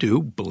hard to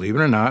do, believe it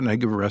or not, and I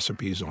give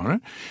recipes on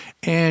it.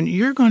 And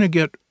you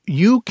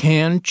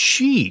can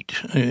cheat.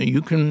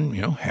 You can,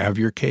 have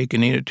your cake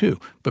and eat it too.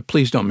 But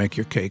please don't make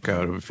your cake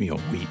out of,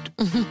 wheat.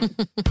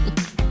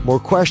 More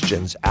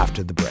questions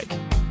after the break.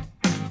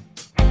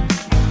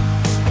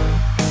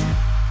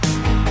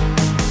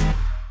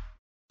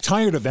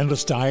 Tired of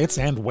endless diets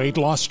and weight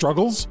loss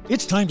struggles?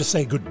 It's time to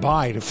say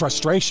goodbye to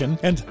frustration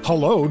and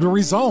hello to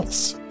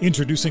results.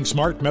 Introducing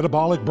Smart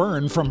Metabolic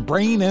Burn from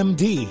Brain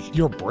MD,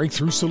 your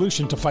breakthrough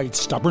solution to fight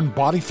stubborn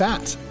body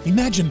fat.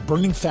 Imagine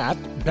burning fat,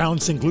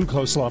 balancing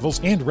glucose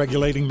levels, and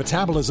regulating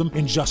metabolism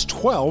in just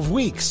 12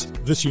 weeks.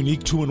 This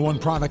unique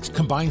 2-in-1 product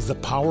combines the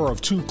power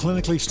of 2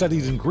 clinically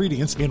studied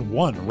ingredients in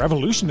one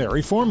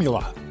revolutionary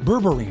formula.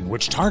 Berberine,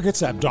 which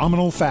targets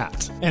abdominal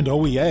fat, and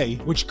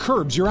OEA, which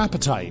curbs your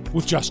appetite.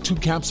 With just 2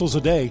 capsules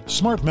a day,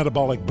 Smart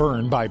Metabolic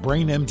Burn by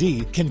Brain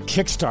MD can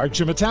kickstart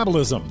your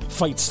metabolism,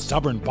 fight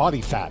stubborn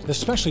body fat,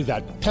 especially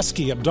that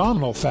pesky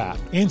abdominal fat,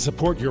 and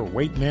support your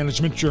weight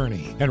management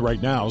journey. And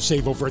right now,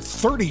 save over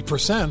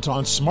 30%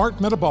 on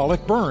Smart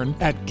Metabolic Burn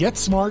at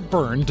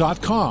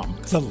GetSmartBurn.com.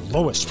 The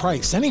lowest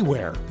price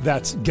anywhere.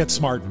 That's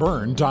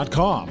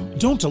GetSmartBurn.com.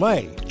 Don't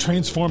delay.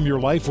 Transform your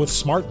life with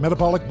Smart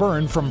Metabolic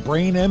Burn from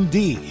Brain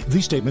MD.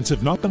 These statements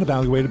have not been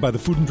evaluated by the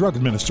Food and Drug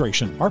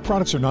Administration. Our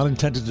products are not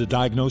intended to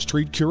diagnose,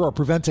 treat, cure, or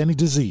prevent any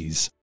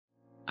disease.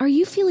 Are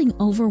you feeling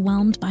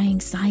overwhelmed by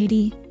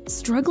anxiety,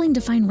 struggling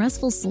to find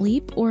restful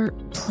sleep, or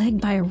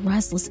plagued by a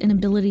restless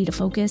inability to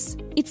focus?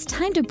 It's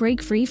time to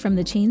break free from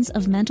the chains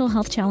of mental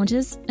health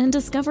challenges and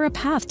discover a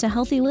path to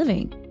healthy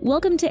living.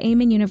 Welcome to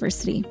Amen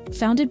University,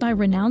 founded by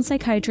renowned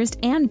psychiatrist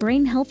and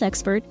brain health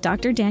expert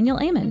Dr. Daniel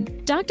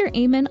Amen. Dr.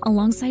 Amen,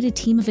 alongside a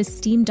team of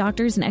esteemed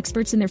doctors and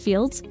experts in their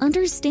fields,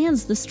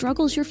 understands the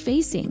struggles you're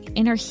facing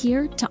and are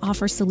here to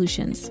offer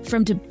solutions.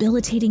 From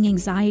debilitating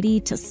anxiety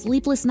to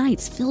sleepless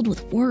nights filled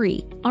with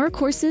worry, our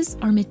courses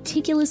are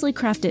meticulously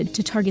crafted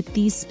to target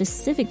these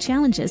specific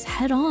challenges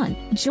head-on.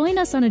 Join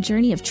us on a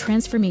journey of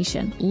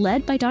transformation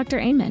led by Dr.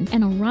 Amen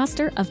and a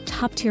roster of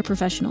top-tier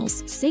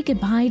professionals. Say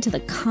goodbye to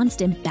the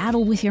constant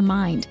battle with your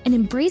mind and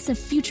embrace a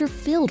future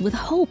filled with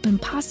hope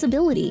and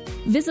possibility.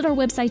 Visit our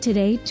website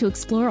today to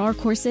explore our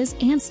courses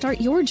and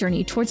start your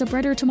journey towards a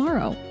brighter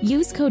tomorrow.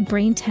 Use code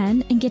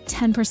BRAIN10 and get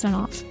 10%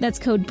 off. That's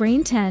code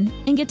BRAIN10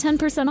 and get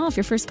 10% off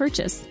your first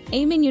purchase.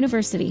 Amen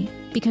University,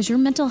 because your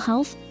mental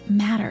health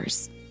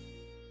matters.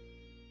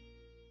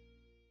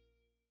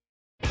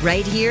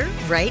 Right here,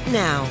 right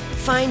now.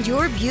 Find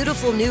your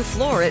beautiful new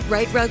floor at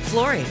Right Rug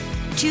Flooring.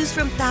 Choose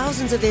from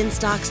thousands of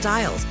in-stock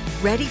styles,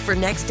 ready for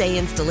next day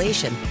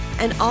installation,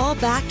 and all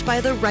backed by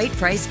the right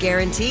price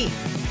guarantee.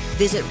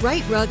 Visit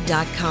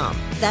rightrug.com.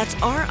 That's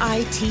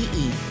RITERUG.com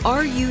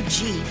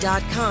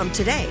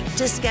today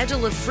to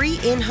schedule a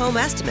free in-home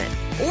estimate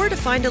or to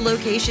find a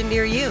location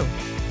near you.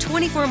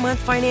 24-month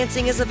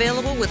financing is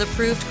available with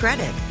approved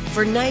credit.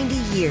 For 90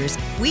 years,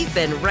 we've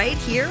been right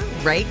here,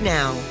 right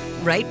now.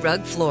 Right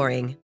Rug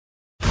Flooring.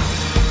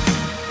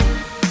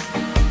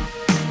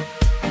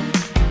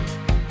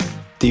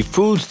 The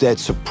foods that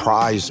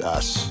surprise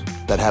us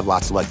that have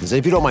lots of lectins. And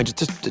if you don't mind,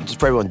 just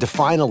for everyone,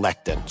 define a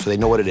lectin so they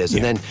know what it is. Yeah.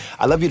 And then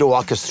I'd love you to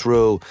walk us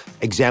through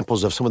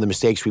examples of some of the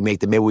mistakes we make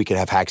that maybe we could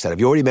have hacks out of.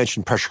 You already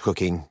mentioned pressure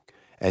cooking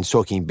and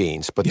soaking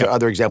beans, but there are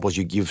other examples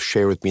you've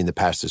shared with me in the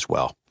past as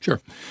well.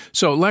 Sure.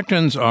 So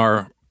lectins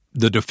are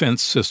the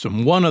defense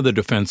system, one of the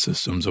defense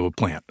systems of a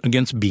plant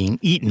against being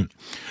eaten.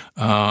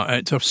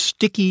 It's a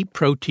sticky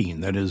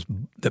protein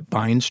that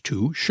binds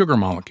to sugar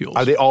molecules.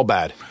 Are they all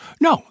bad?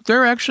 No, there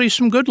are actually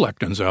some good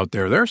lectins out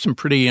there. There are some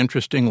pretty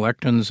interesting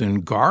lectins in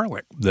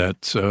garlic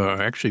that's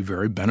actually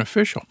very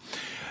beneficial.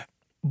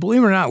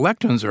 Believe it or not,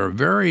 lectins are a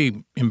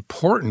very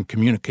important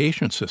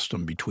communication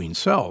system between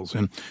cells.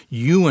 And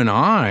you and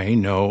I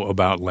know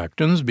about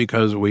lectins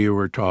because we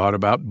were taught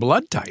about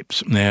blood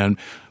types. And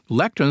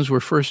lectins were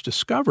first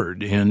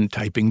discovered in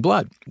typing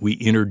blood. We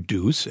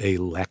introduce a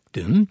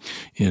lectin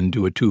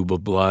into a tube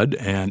of blood,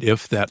 and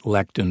if that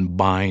lectin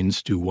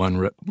binds to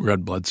one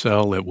red blood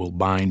cell, it will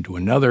bind to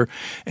another,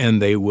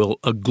 and they will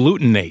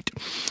agglutinate.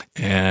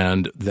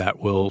 And that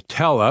will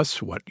tell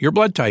us what your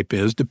blood type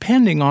is,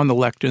 depending on the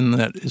lectin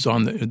that is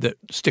that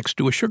sticks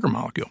to a sugar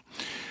molecule.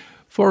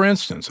 For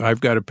instance, I've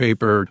got a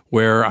paper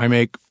where I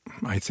make,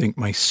 I think,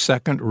 my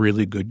second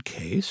really good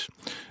case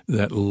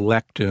that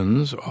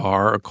lectins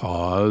are a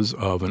cause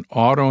of an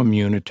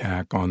autoimmune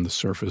attack on the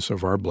surface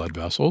of our blood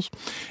vessels,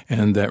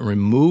 and that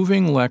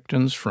removing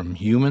lectins from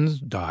humans'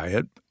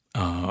 diet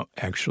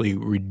actually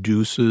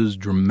reduces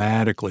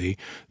dramatically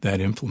that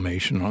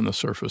inflammation on the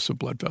surface of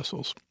blood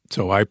vessels.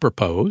 So I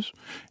propose,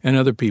 and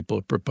other people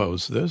have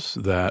proposed this,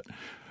 that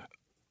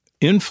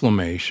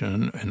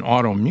inflammation, an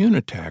autoimmune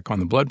attack on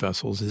the blood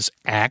vessels, is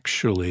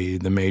actually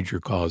the major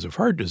cause of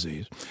heart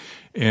disease.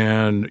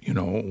 And,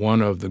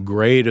 one of the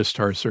greatest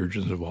heart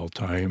surgeons of all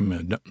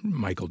time,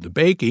 Michael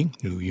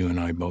DeBakey, who you and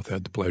I both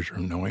had the pleasure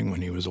of knowing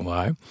when he was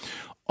alive,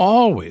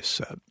 always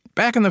said,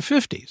 back in the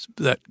 50s,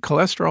 that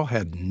cholesterol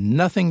had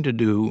nothing to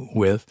do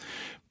with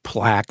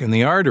plaque in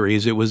the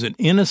arteries. It was an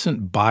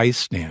innocent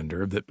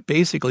bystander that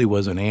basically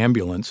was an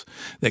ambulance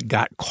that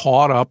got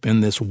caught up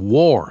in this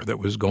war that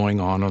was going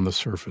on the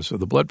surface of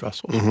the blood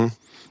vessels. Mm-hmm.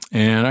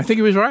 And I think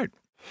he was right.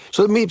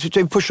 So let me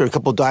push on a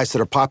couple of diets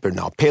that are popular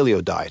now.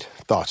 Paleo diet.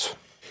 Thoughts?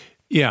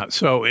 Yeah.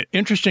 So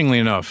interestingly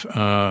enough,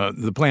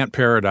 The Plant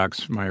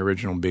Paradox, my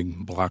original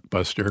big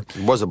blockbuster,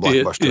 it was a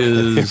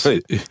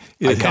blockbuster.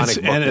 Iconic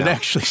book, and it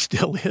actually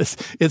still is.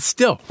 It's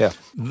still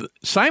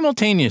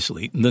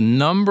simultaneously the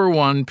number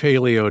one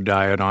paleo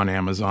diet on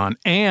Amazon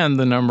and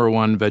the number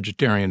one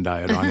vegetarian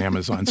diet on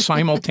Amazon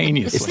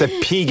simultaneously. It's the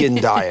Pegan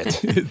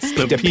diet. It's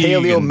the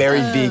paleo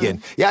married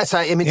vegan. Yes,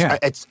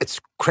 it's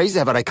crazy to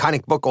have an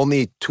iconic book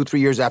only 2-3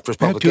 years after its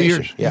publication.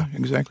 2 years. Yeah,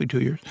 exactly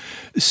 2 years.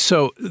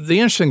 So the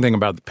interesting thing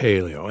about the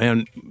paleo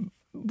and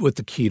with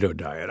the keto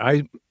diet,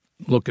 I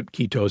look at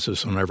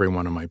ketosis on every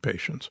one of my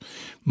patients.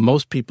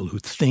 Most people who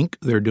think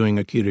they're doing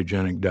a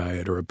ketogenic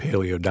diet or a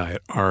paleo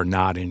diet are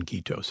not in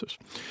ketosis.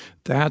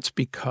 That's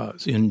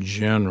because, in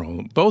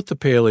general, both the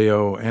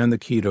paleo and the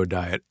keto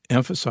diet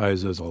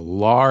emphasizes a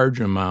large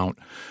amount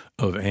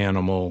of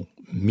animal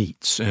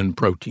meats and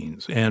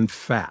proteins and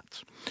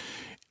fats.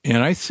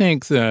 And I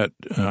think that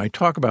I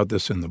talk about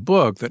this in the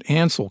book, that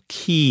Ancel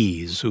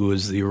Keys, who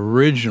is the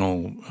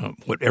original,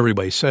 what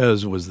everybody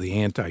says was the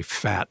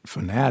anti-fat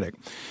fanatic,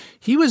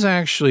 he was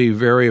actually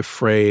very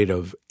afraid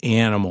of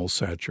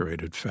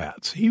animal-saturated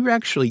fats. He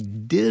actually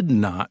did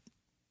not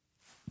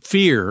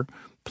fear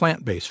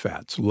plant-based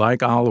fats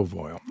like olive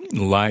oil,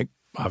 like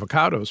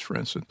avocados, for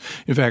instance.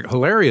 In fact,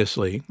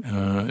 hilariously,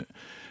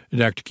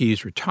 Dr.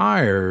 Keys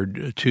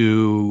retired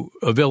to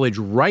a village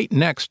right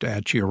next to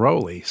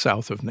Acciaroli,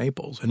 south of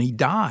Naples, and he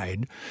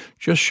died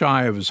just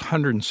shy of his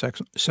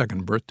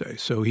 102nd birthday.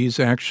 So he's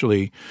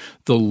actually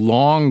the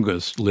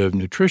longest-lived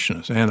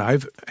nutritionist, and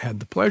I've had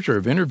the pleasure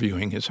of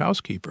interviewing his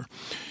housekeeper.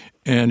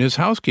 And his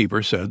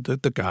housekeeper said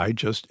that the guy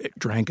just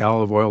drank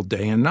olive oil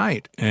day and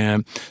night.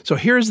 And so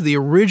here's the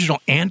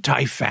original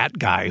anti-fat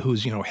guy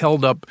who's,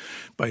 held up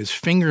by his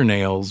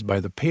fingernails by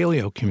the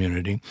paleo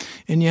community.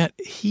 And yet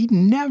he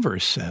never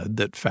said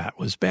that fat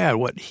was bad.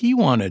 What he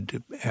wanted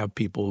to have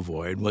people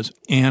avoid was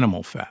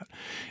animal fat.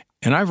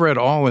 And I've read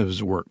all of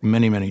his work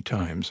many, many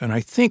times. And I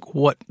think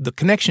what the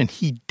connection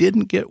he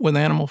didn't get with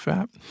animal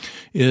fat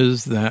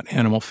is that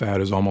animal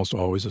fat is almost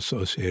always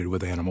associated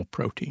with animal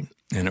protein.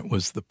 And it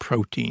was the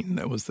protein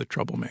that was the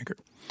troublemaker.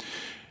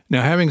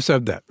 Now, having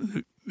said that,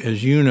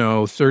 as you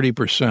know,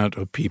 30%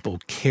 of people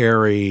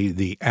carry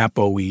the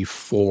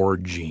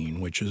ApoE4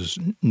 gene, which is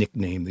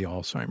nicknamed the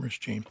Alzheimer's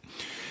gene.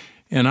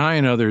 And I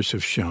and others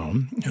have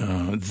shown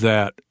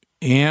that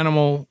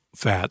animal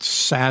fats,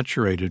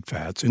 saturated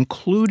fats,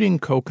 including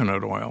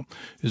coconut oil,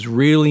 is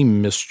really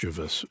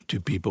mischievous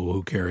to people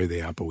who carry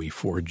the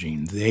ApoE4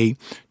 gene. They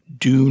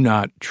do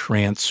not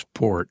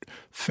transport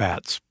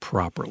fats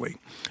properly.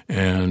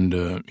 And,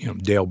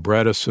 Dale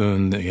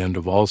Bredesen, the End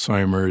of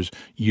Alzheimer's,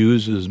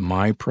 uses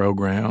my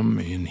program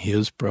in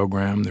his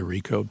program, the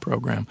RECODE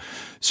program.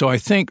 So I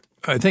think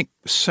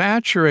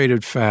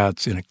saturated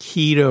fats in a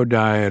keto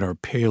diet or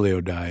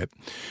paleo diet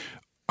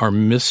are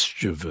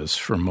mischievous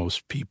for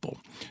most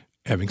people.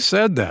 Having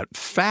said that,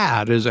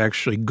 fat is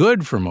actually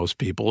good for most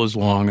people as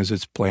long as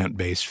it's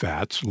plant-based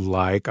fats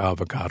like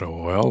avocado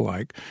oil,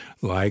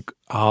 like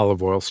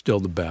olive oil, still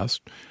the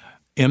best.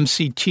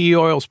 MCT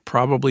oil is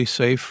probably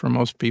safe for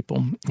most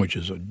people, which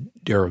is a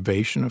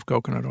derivation of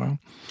coconut oil.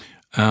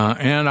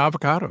 And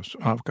avocados.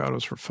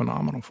 Avocados are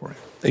phenomenal for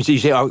you. So you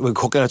say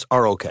coconuts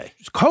are okay?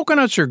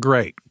 Coconuts are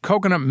great.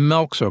 Coconut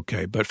milk's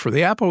okay. But for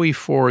the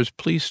ApoE4s,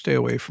 please stay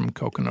away from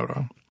coconut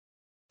oil.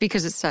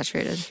 Because it's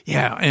saturated.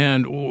 Yeah,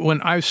 and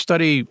when I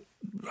study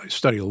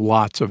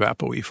lots of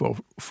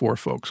ApoE4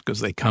 folks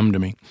because they come to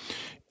me.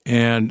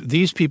 And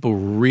these people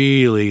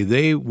really,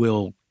 they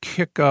will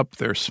kick up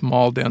their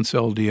small, dense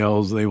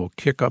LDLs. They will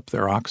kick up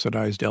their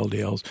oxidized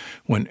LDLs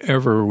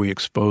whenever we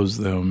expose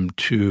them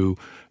to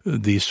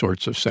these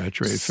sorts of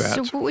saturated fats.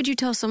 So what would you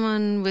tell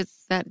someone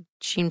with that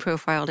gene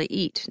profile to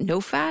eat?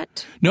 No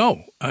fat?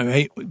 No.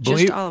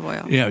 Just olive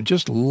oil? Yeah,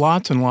 just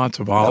lots and lots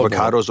of olive oil.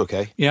 Avocados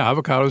okay? Yeah,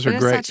 avocados are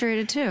great. It's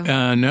saturated too?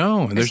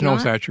 No, there's no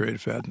saturated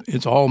fat.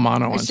 It's all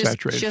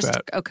monounsaturated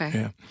fat. Okay.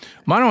 Yeah.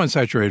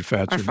 Monounsaturated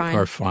fats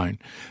are fine.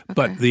 Okay.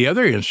 But the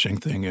other interesting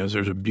thing is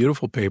there's a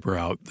beautiful paper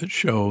out that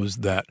shows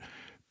that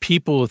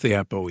people with the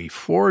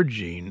ApoE4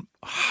 gene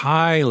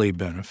highly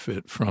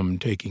benefit from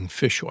taking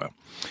fish oil.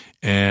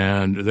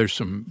 And there's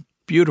some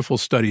beautiful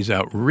studies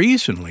out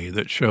recently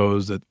that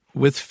shows that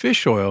with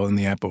fish oil in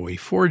the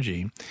ApoE4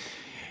 gene,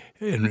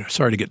 and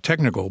sorry to get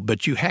technical,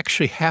 but you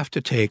actually have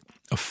to take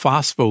a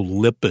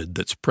phospholipid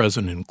that's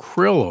present in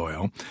krill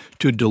oil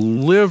to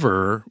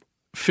deliver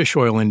fish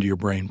oil into your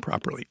brain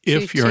properly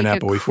if you're an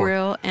ApoE4.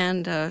 Krill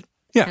and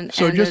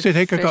just to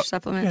take a couple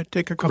supplement. Yeah,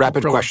 take a couple.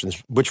 Rapid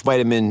questions. Which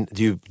vitamin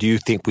do you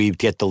think we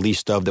get the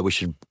least of that we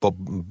should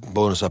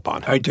bonus up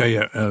on? I tell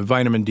you,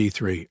 vitamin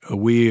D3.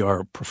 We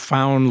are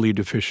profoundly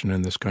deficient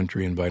in this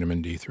country in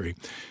vitamin D3.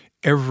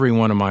 Every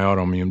one of my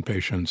autoimmune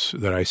patients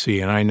that I see,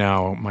 and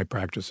my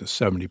practice is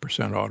 70%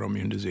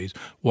 autoimmune disease,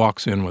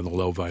 walks in with a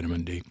low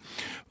vitamin D.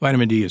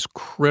 Vitamin D is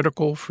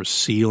critical for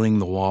sealing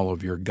the wall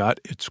of your gut.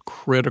 It's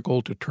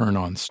critical to turn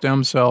on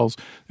stem cells.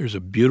 There's a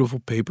beautiful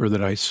paper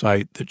that I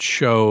cite that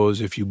shows,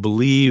 if you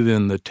believe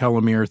in the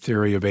telomere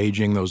theory of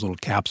aging, those little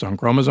caps on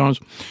chromosomes,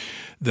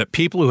 that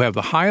people who have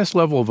the highest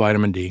level of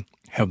vitamin D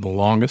have the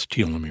longest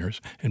telomeres,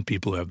 and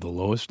people who have the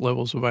lowest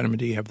levels of vitamin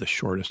D have the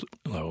shortest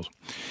levels.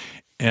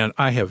 And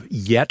I have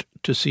yet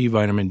to see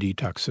vitamin D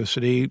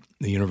toxicity.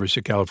 The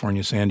University of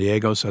California, San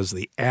Diego says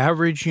the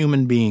average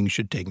human being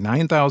should take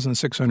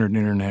 9,600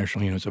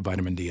 international units of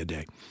vitamin D a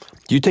day.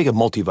 Do you take a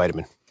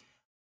multivitamin?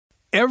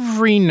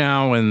 Every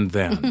now and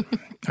then.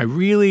 I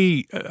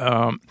really,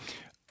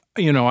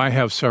 I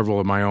have several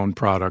of my own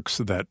products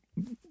that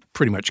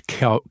pretty much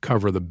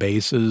cover the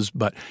bases.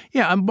 But,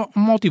 yeah, a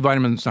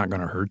multivitamin's not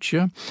going to hurt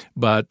you.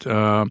 But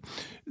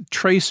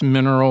trace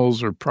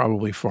minerals are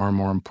probably far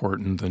more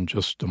important than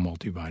just a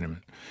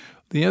multivitamin.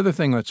 The other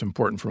thing that's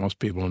important for most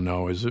people to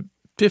know is that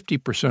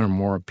 50% or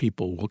more of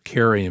people will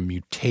carry a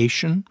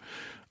mutation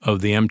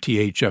of the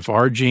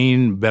MTHFR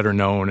gene, better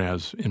known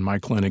as, in my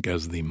clinic,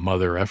 as the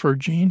mother effer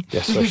gene.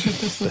 Yes,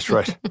 that's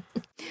right.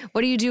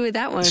 What do you do with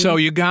that one? So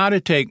you got to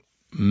take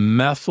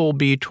methyl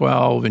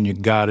B12 and you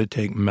got to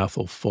take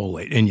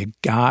methylfolate, and you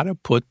got to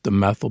put the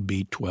methyl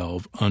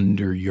B12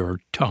 under your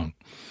tongue.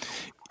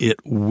 It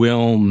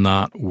will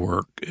not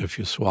work if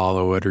you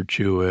swallow it or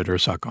chew it or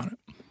suck on it.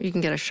 You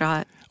can get a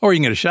shot. Or you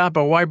can get a shot,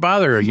 but why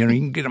bother? You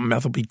can get a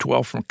methyl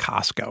B12 from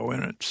Costco,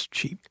 and it's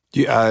cheap.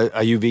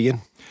 Are you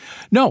vegan?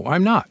 No,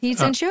 I'm not. He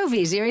eats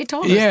anchovies. He already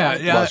told us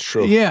that. That's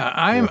true. Yeah,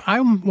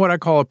 I'm what I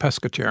call a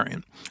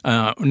pescatarian.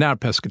 Not a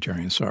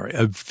pescatarian, sorry,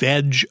 a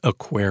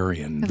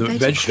veg-aquarian. The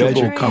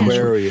vegetable comes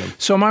from.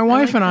 So my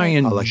wife and I,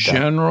 in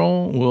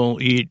general,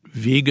 will eat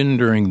vegan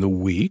during the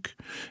week.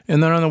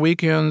 And then on the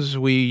weekends,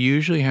 we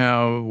usually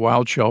have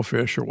wild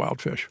shellfish or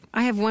wild fish.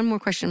 I have one more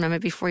question,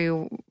 Mehmet, before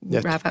you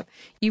wrap up.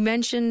 You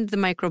mentioned the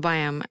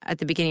microbiome at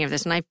the beginning of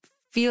this, and I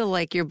feel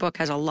like your book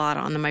has a lot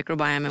on the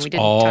microbiome, and we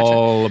didn't touch on it.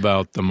 All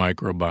about the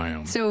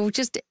microbiome. So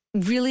just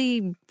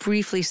really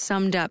briefly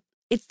summed up,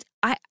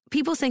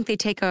 people think they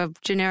take a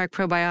generic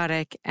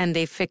probiotic and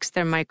they fix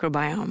their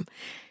microbiome.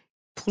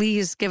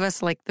 Please give us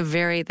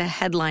the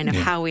headline of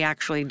how we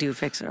actually do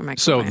fix our microbiome.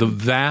 So the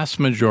vast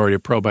majority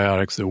of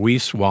probiotics that we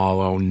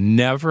swallow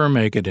never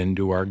make it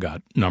into our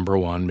gut, number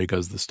one,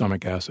 because the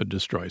stomach acid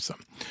destroys them.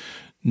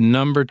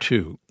 Number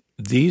two,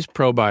 these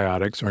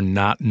probiotics are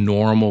not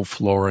normal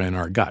flora in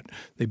our gut.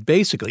 They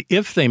basically,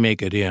 if they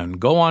make it in,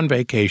 go on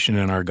vacation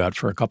in our gut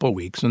for a couple of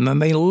weeks, and then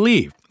they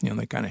leave.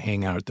 They kind of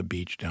hang out at the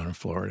beach down in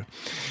Florida.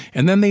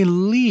 And then they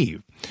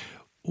leave.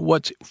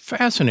 What's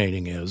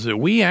fascinating is that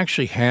we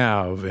actually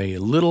have a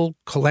little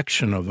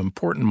collection of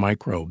important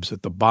microbes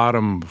at the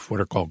bottom of what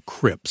are called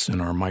crypts in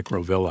our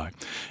microvilli,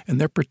 and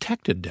they're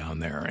protected down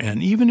there.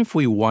 And even if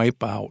we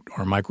wipe out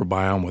our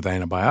microbiome with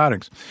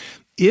antibiotics,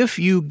 if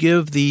you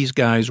give these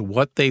guys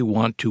what they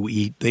want to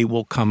eat, they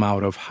will come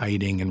out of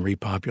hiding and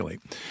repopulate.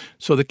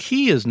 So the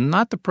key is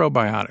not the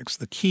probiotics.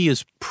 The key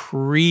is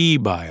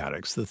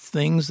prebiotics, the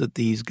things that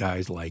these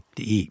guys like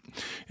to eat.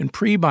 And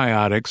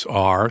prebiotics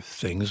are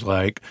things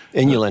like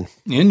inulin.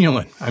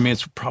 Inulin. I mean,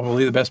 it's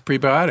probably the best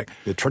prebiotic.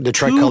 The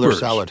tricolor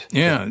salad.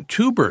 Yeah,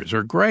 tubers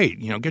are great.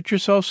 Get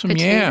yourself some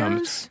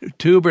yams.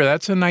 Tuber,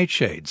 that's a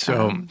nightshade.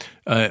 So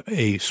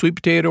a sweet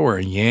potato or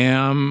a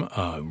yam,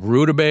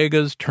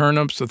 rutabagas,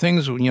 turnips, the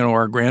things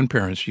our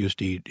grandparents used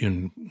to eat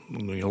in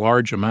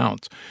large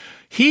amounts.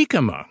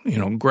 Jicama,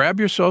 grab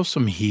yourself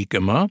some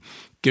jicama,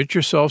 get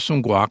yourself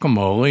some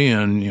guacamole,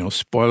 and,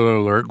 spoiler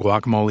alert,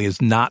 guacamole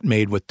is not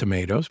made with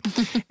tomatoes,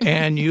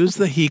 and use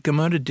the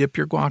jicama to dip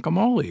your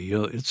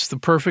guacamole. It's the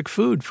perfect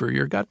food for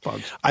your gut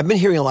bugs. I've been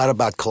hearing a lot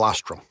about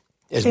colostrum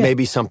as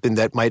maybe something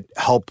that might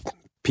help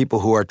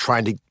people who are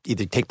trying to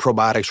either take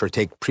probiotics or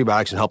take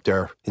prebiotics and help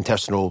their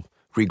intestinal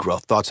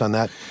regrowth. Thoughts on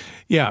that?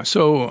 Yeah,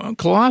 so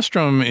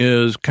colostrum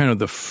is kind of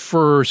the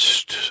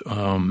first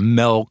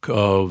milk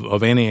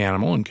of any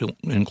animal,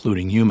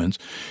 including humans,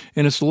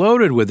 and it's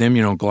loaded with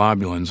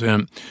immunoglobulins.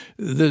 And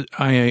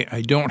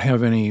I don't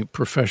have any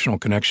professional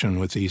connection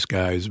with these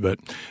guys, but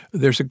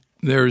there's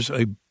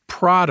a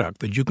product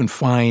that you can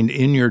find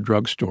in your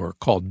drugstore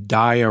called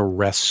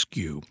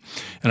DiaRescue.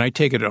 And I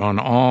take it on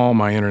all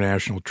my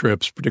international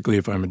trips, particularly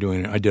if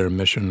I did a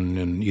mission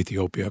in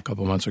Ethiopia a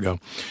couple months ago.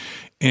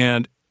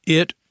 And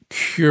it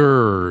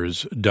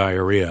cures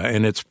diarrhea,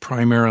 and it's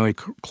primarily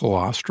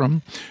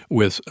colostrum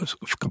with a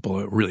couple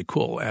of really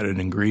cool added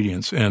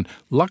ingredients. And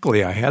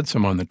luckily, I had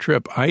some on the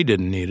trip. I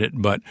didn't need it,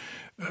 but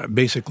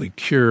basically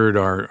cured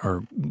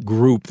our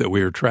group that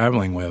we were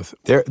traveling with.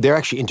 They're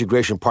actually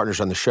integration partners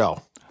on the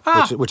show,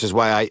 which is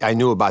why I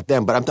knew about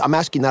them. But I'm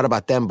asking not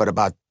about them, but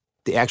about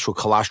the actual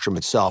colostrum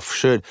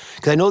itself. Because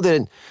I know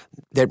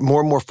that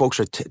more and more folks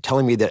are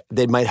telling me that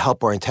they might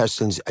help our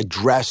intestines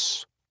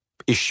address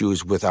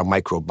issues with our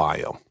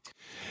microbiome.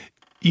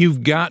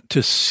 You've got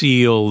to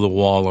seal the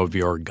wall of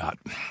your gut,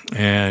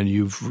 and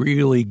you've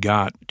really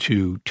got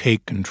to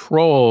take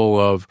control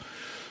of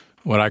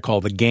what I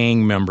call the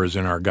gang members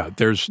in our gut.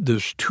 There's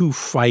two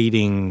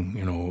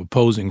fighting,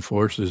 opposing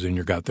forces in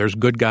your gut. There's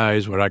good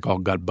guys, what I call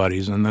gut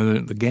buddies, and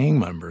then the gang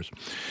members.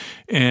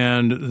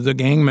 And the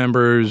gang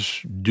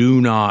members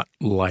do not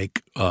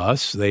like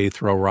us. They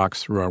throw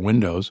rocks through our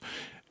windows.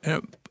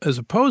 as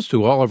opposed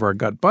to all of our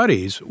gut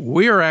buddies,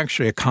 we are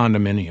actually a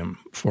condominium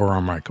for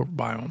our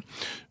microbiome.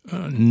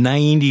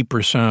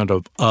 90%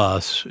 of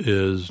us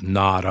is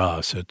not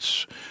us.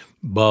 It's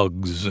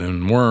bugs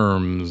and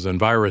worms and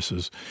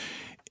viruses.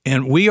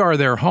 And we are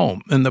their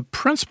home. And the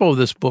principle of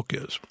this book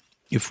is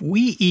if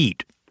we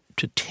eat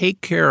to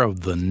take care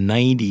of the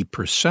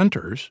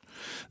 90%ers,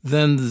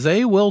 then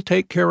they will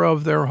take care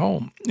of their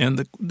home. And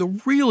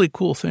the really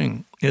cool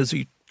thing is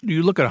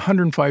you look at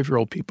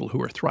 105-year-old people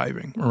who are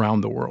thriving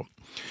around the world,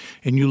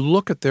 and you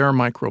look at their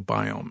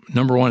microbiome.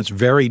 Number one, it's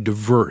very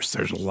diverse.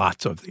 There's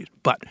lots of these.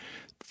 But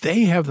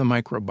they have the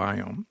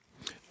microbiome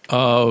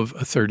of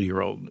a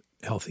 30-year-old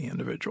healthy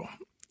individual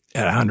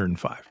at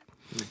 105.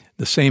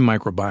 The same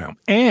microbiome.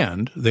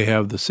 And they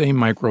have the same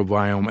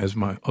microbiome as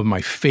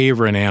my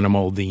favorite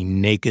animal, the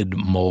naked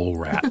mole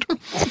rat.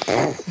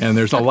 And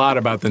there's a lot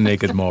about the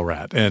naked mole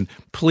rat. And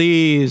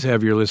please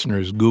have your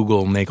listeners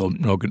Google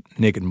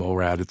naked mole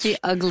rat. It's the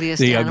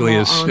ugliest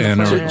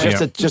animal.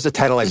 Just to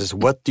titleize this,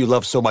 what do you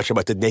love so much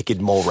about the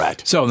naked mole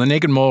rat? So the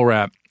naked mole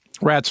rat,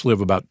 rats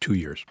live about 2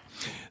 years.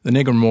 The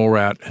naked mole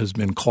rat has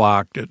been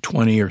clocked at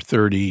 20 or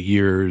 30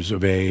 years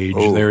of age.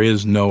 Oh. There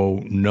is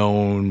no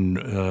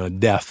known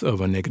death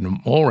of a naked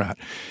mole rat.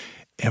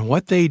 And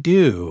what they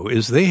do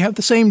is they have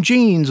the same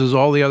genes as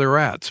all the other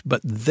rats,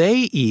 but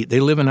they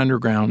live in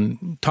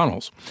underground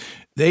tunnels.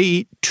 They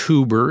eat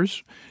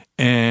tubers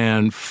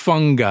and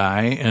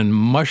fungi and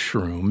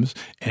mushrooms,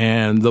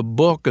 and the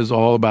book is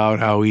all about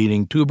how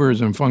eating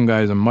tubers and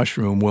fungi and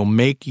mushroom will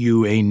make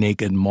you a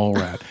naked mole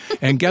rat.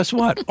 And guess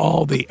what?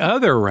 All the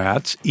other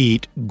rats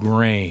eat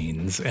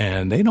grains,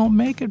 and they don't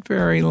make it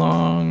very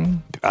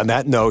long. On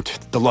that note,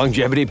 The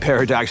Longevity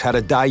Paradox, How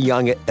to Die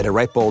Young at a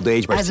Ripe Old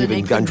Age by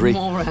Stephen Gundry.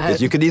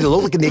 You can either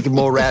look like a naked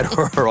mole rat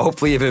or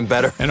hopefully even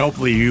better. And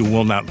hopefully you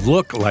will not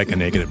look like a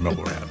naked mole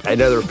rat.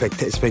 Another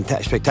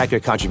spectacular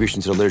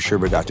contribution to the literature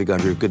by Dr.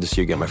 Gundry. Good to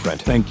see you again, my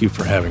friend. Thank you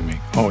for having me.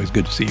 Always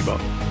good to see you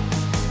both.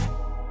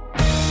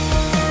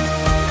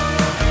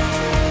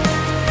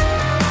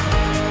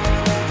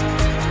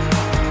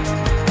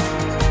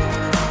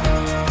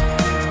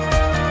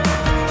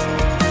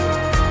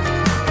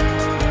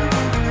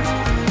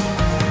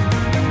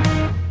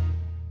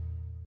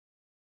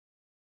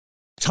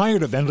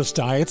 Tired of endless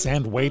diets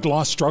and weight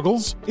loss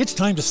struggles? It's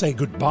time to say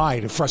goodbye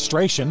to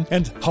frustration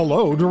and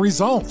hello to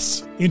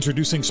results.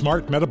 Introducing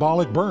Smart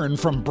Metabolic Burn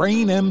from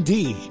Brain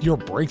MD, your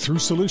breakthrough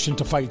solution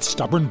to fight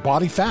stubborn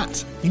body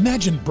fat.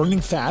 Imagine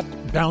burning fat,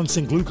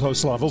 balancing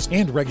glucose levels,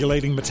 and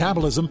regulating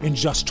metabolism in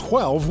just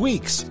 12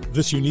 weeks.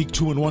 This unique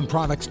 2-in-1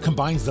 product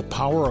combines the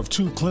power of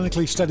 2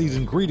 clinically studied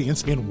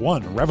ingredients in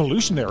one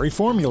revolutionary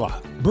formula.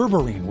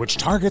 Berberine, which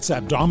targets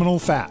abdominal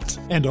fat,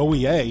 and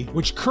OEA,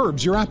 which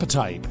curbs your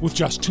appetite. With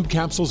just 2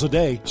 capsules a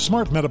day,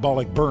 Smart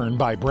Metabolic Burn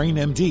by Brain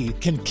MD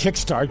can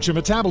kickstart your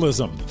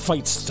metabolism,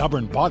 fight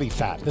stubborn body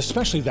fat,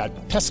 especially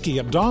that pesky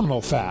abdominal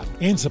fat,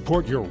 and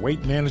support your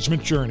weight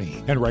management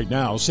journey. And right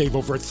now, save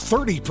over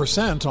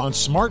 30% on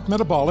Smart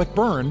Metabolic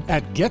Burn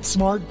at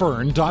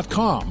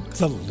GetSmartBurn.com.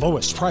 The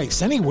lowest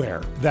price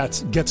anywhere.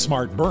 That's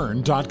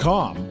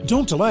GetSmartBurn.com.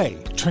 Don't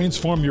delay.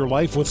 Transform your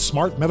life with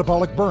Smart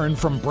Metabolic Burn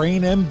from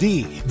Brain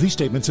MD. These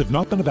statements have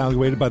not been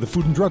evaluated by the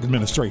Food and Drug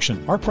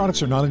Administration. Our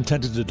products are not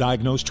intended to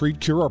diagnose, treat,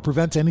 cure, or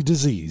prevent any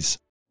disease.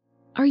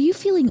 Are you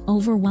feeling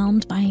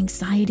overwhelmed by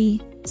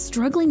anxiety,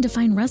 struggling to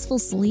find restful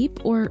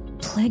sleep, or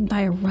plagued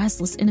by a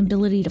restless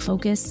inability to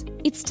focus?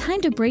 It's time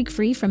to break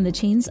free from the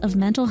chains of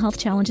mental health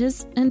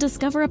challenges and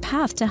discover a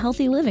path to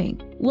healthy living.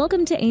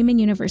 Welcome to Amen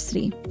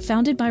University,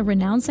 founded by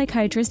renowned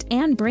psychiatrist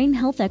and brain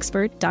health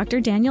expert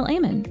Dr. Daniel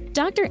Amen.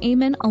 Dr.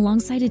 Amen,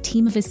 alongside a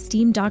team of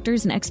esteemed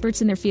doctors and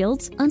experts in their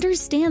fields,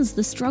 understands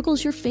the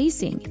struggles you're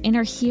facing and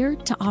are here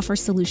to offer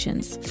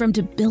solutions. From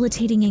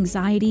debilitating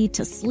anxiety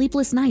to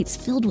sleepless nights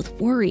filled with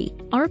worry,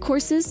 our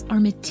courses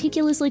are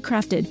meticulously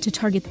crafted to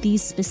target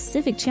these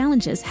specific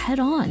challenges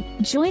head-on.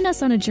 Join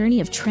us on a journey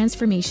of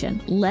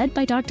transformation led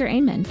by Dr.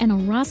 Amen and a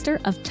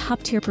roster of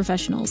top-tier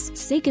professionals.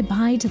 Say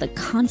goodbye to the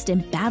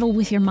constant battle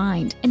with your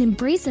mind and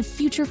embrace a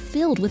future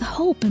filled with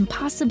hope and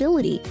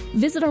possibility.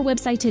 Visit our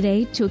website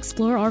today to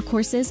explore our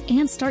courses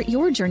and start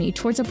your journey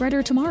towards a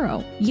brighter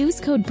tomorrow. Use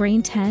code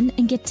BRAIN10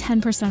 and get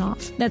 10%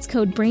 off. That's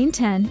code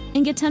BRAIN10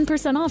 and get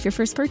 10% off your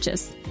first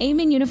purchase.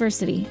 Amen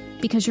University,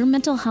 because your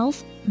mental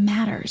health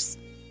matters.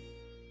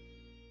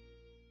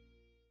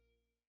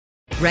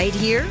 Right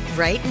here,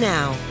 right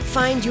now.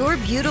 Find your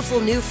beautiful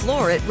new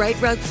floor at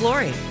Right Rug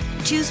Flooring.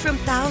 Choose from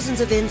thousands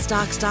of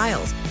in-stock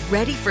styles,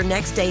 ready for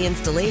next day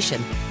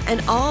installation,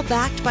 and all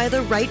backed by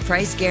the right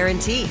price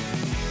guarantee.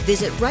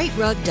 Visit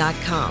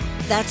rightrug.com.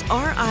 That's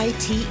RITERUG.com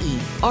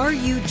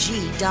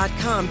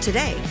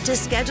today to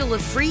schedule a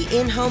free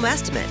in-home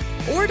estimate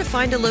or to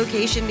find a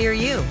location near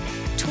you.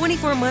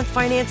 24-month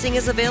financing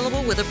is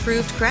available with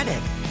approved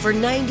credit. For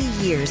 90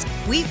 years,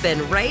 we've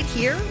been right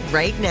here,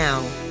 right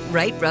now.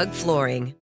 Right Rug Flooring.